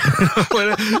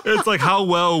 It's like, how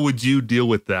well would you deal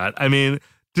with that? I mean,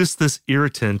 just this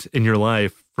irritant in your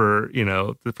life for,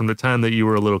 from the time that you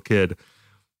were a little kid.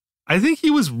 I think he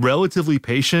was relatively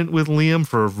patient with Liam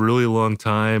for a really long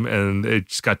time, and it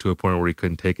just got to a point where he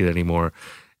couldn't take it anymore.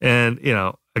 And,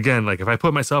 again, like if I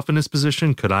put myself in this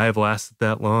position, could I have lasted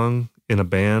that long in a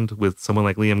band with someone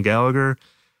like Liam Gallagher?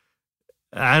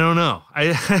 I don't know.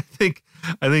 I think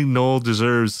Noel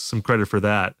deserves some credit for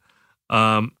that.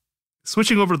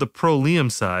 Switching over to the pro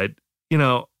Liam side,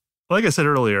 like I said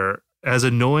earlier, as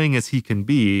annoying as he can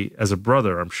be as a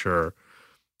brother, I'm sure,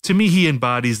 to me, he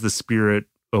embodies the spirit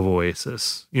of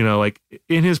Oasis. Like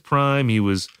in his prime, he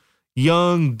was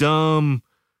young, dumb,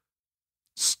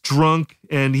 drunk,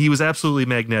 and he was absolutely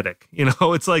magnetic.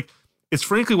 It's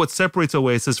frankly what separates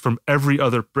Oasis from every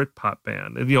other Britpop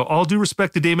band. And all due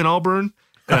respect to Damon Albarn,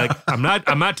 I'm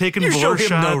not taking you blur show him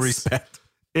shots. No respect.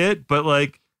 But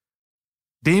like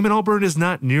Damon Albarn is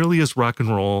not nearly as rock and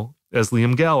roll as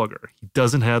Liam Gallagher. He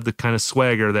doesn't have the kind of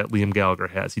swagger that Liam Gallagher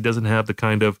has. He doesn't have the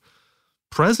kind of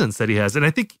presence that he has. And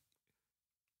I think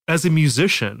as a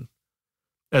musician,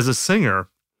 as a singer,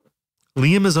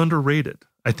 Liam is underrated.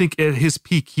 I think at his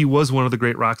peak, he was one of the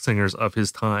great rock singers of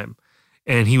his time.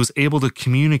 And he was able to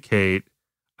communicate,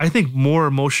 I think, more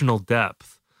emotional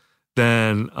depth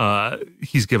than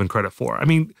he's given credit for. I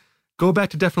mean, go back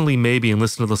to Definitely Maybe and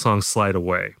listen to the song Slide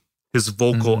Away. His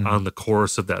vocal on the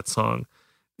chorus of that song,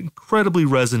 incredibly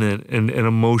resonant and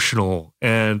emotional.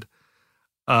 And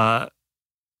I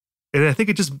think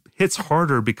it just hits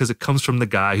harder because it comes from the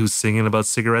guy who's singing about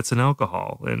cigarettes and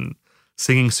alcohol and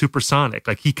singing supersonic.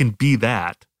 Like he can be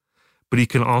that, but he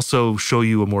can also show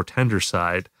you a more tender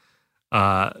side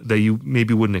that you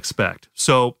maybe wouldn't expect.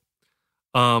 So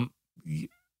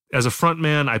as a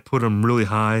frontman, I put him really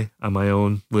high on my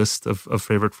own list of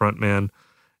favorite frontman.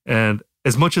 And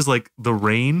as much as like The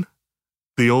Rain,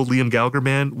 the old Liam Gallagher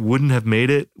band, wouldn't have made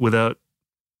it without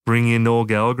bringing in Noel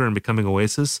Gallagher and becoming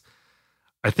Oasis,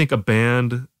 I think a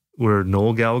band where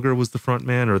Noel Gallagher was the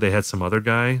frontman or they had some other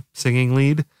guy singing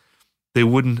lead, they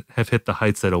wouldn't have hit the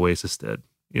heights that Oasis did.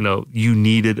 You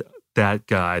needed that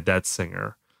guy, that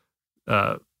singer,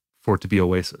 for it to be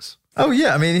Oasis. Oh,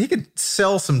 yeah. I mean, he could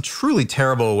sell some truly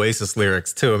terrible Oasis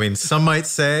lyrics, too. I mean, some might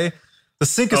say, the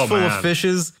sink is full of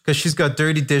fishes because she's got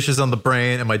dirty dishes on the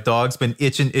brain and my dog's been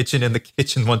itching in the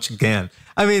kitchen once again.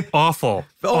 I mean, awful.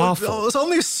 It's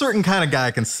only a certain kind of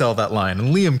guy can sell that line,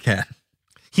 and Liam can.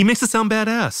 He makes it sound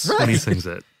badass when he sings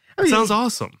it. It sounds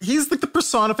awesome. He's like the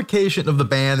personification of the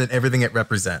band and everything it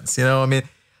represents. I mean,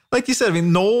 like you said,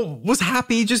 Noel was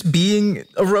happy just being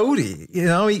a roadie.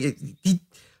 He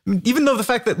even though the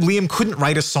fact that Liam couldn't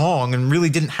write a song and really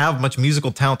didn't have much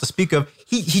musical talent to speak of,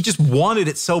 he just wanted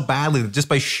it so badly that just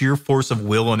by sheer force of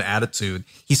will and attitude,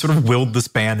 he sort of willed this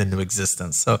band into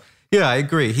existence. So yeah, I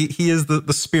agree. He is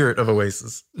the spirit of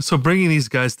Oasis. So bringing these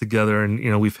guys together,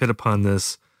 and we've hit upon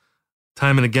this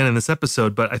time and again in this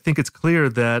episode, but I think it's clear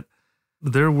that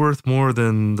they're worth more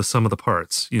than the sum of the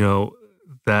parts.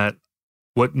 That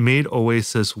what made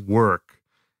Oasis work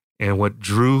and what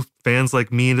drew fans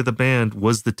like me into the band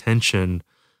was the tension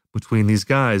between these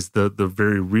guys, the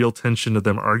very real tension of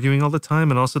them arguing all the time,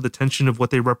 and also the tension of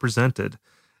what they represented,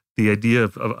 the idea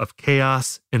of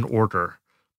chaos and order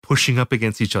pushing up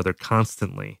against each other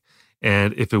constantly.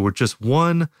 And if it were just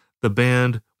one, the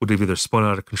band would have either spun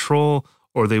out of control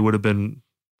or they would have been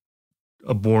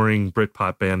a boring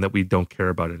Britpop band that we don't care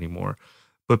about anymore.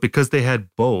 But because they had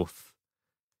both,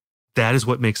 that is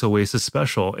what makes Oasis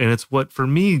special. And it's what, for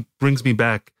me, brings me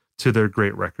back to their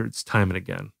great records time and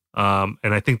again.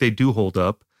 And I think they do hold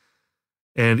up.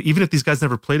 And even if these guys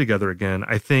never play together again,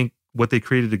 I think what they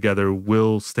created together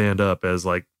will stand up as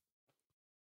like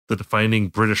the defining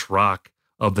British rock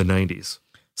of the 90s.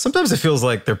 Sometimes it feels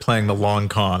like they're playing the long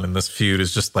con and this feud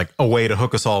is just like a way to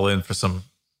hook us all in for some,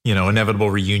 inevitable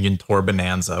reunion tour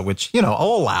bonanza, which, I'll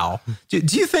allow. Do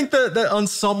you think that on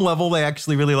some level they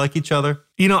actually really like each other?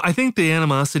 I think the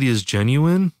animosity is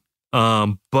genuine,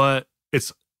 but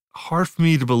it's hard for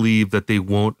me to believe that they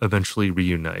won't eventually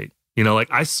reunite.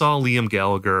 I saw Liam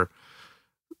Gallagher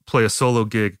play a solo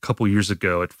gig a couple years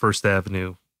ago at First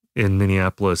Avenue in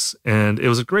Minneapolis, and it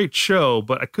was a great show,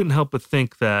 but I couldn't help but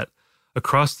think that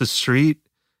across the street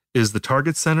is the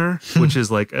Target Center, which is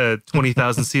like a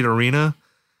 20,000 seat arena,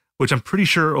 which I'm pretty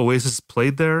sure Oasis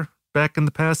played there back in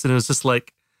the past. And it was just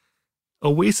like,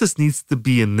 Oasis needs to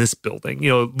be in this building.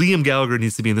 Liam Gallagher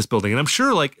needs to be in this building. And I'm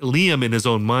sure like Liam in his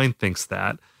own mind thinks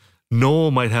that.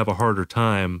 Noel might have a harder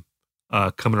time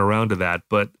coming around to that,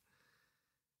 but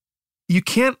you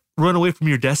can't run away from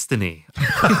your destiny.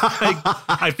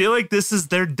 I feel like this is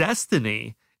their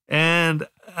destiny. And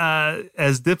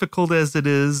as difficult as it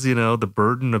is, the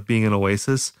burden of being an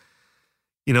Oasis,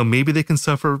 maybe they can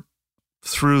suffer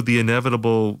through the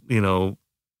inevitable,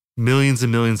 millions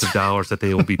and millions of dollars that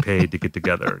they will be paid to get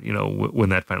together, when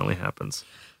that finally happens.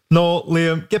 Noel,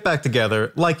 Liam, get back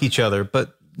together, like each other,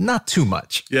 but not too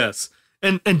much. Yes.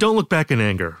 And don't look back in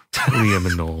anger, Liam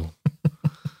and Noel.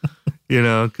 You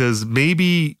know, because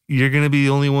maybe you're going to be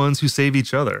the only ones who save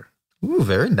each other. Ooh,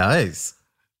 very nice.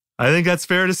 I think that's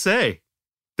fair to say.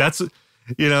 That's,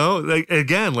 you know, like,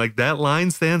 again, like that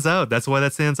line stands out. That's why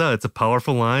that stands out. It's a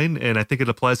powerful line, and I think it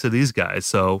applies to these guys.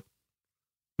 So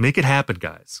make it happen,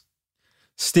 guys.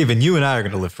 Steven, you and I are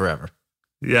going to live forever.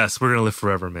 Yes, we're going to live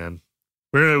forever, man.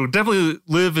 We're going to definitely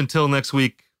live until next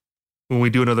week when we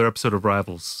do another episode of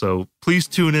Rivals. So please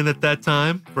tune in at that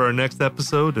time for our next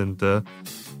episode, and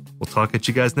we'll talk at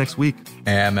you guys next week.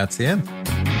 And that's the end.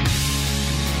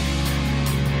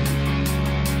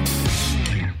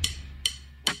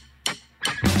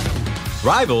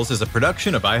 Rivals is a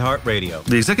production of iHeartRadio.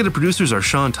 The executive producers are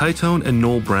Sean Titone and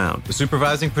Noel Brown. The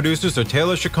supervising producers are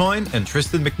Taylor Chacoin and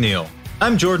Tristan McNeil.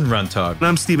 I'm Jordan Runtagh. And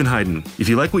I'm Stephen Hayden. If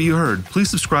you like what you heard,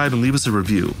 please subscribe and leave us a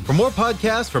review. For more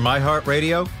podcasts from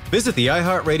iHeartRadio, visit the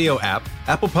iHeartRadio app,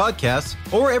 Apple Podcasts,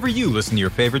 or wherever you listen to your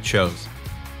favorite shows.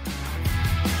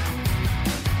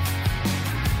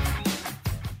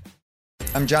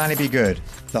 I'm Johnny B. Good,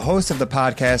 the host of the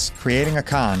podcast Creating a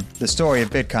Con, the story of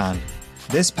Bitcon.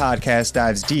 This podcast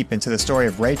dives deep into the story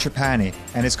of Ray Trapani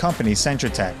and his company,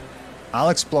 Centratech. I'll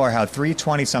explore how three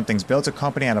 20-somethings built a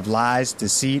company out of lies,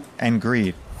 deceit, and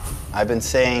greed. I've been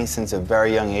saying since a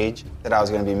very young age that I was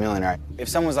going to be a millionaire. If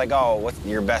someone's like, oh, what's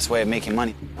your best way of making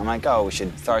money? I'm like, oh, we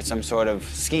should start some sort of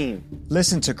scheme.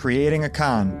 Listen to Creating a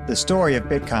Con, the story of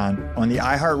Bitcon, on the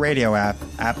iHeartRadio app,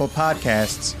 Apple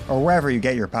Podcasts, or wherever you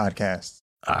get your podcasts.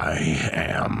 I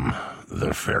am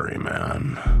the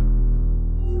ferryman.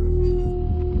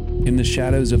 In the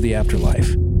shadows of the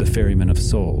afterlife, the Ferryman of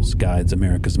Souls guides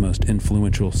America's most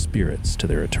influential spirits to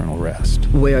their eternal rest.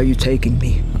 Where are you taking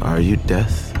me? Are you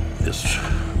death? This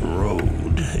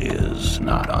road is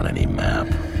not on any map.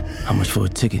 How much for a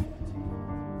ticket?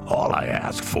 All I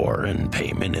ask for in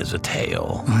payment is a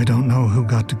tale. I don't know who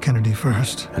got to Kennedy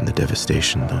first. And the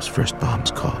devastation those first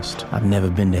bombs caused. I've never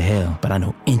been to hell, but I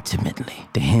know intimately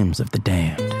the hymns of the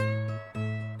damned.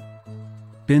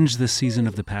 Binge this season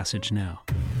of The Passage now.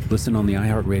 Listen on the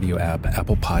iHeartRadio app,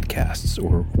 Apple Podcasts,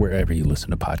 or wherever you listen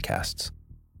to podcasts.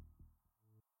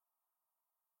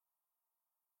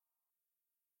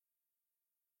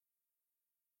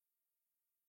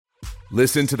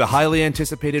 Listen to the highly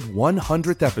anticipated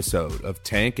 100th episode of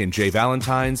Tank and Jay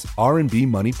Valentine's R&B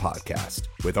Money Podcast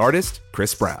with artist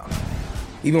Chris Brown.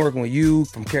 Even working with you,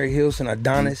 from Carrie Hilson,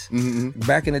 Adonis.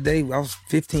 Back in the day, I was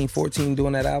 15, 14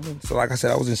 doing that album. So like I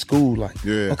said, I was in school like,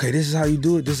 okay, this is how you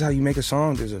do it. This is how you make a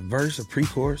song. There's a verse, a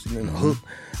pre-chorus, and then a hook.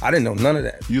 I didn't know none of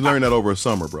that. You learned that over a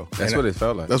summer, bro. That's what it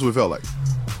felt like. That's what it felt like.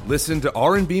 Listen to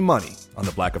R&B Money on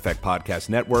the Black Effect Podcast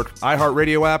Network,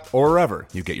 iHeartRadio app, or wherever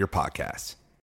you get your podcasts.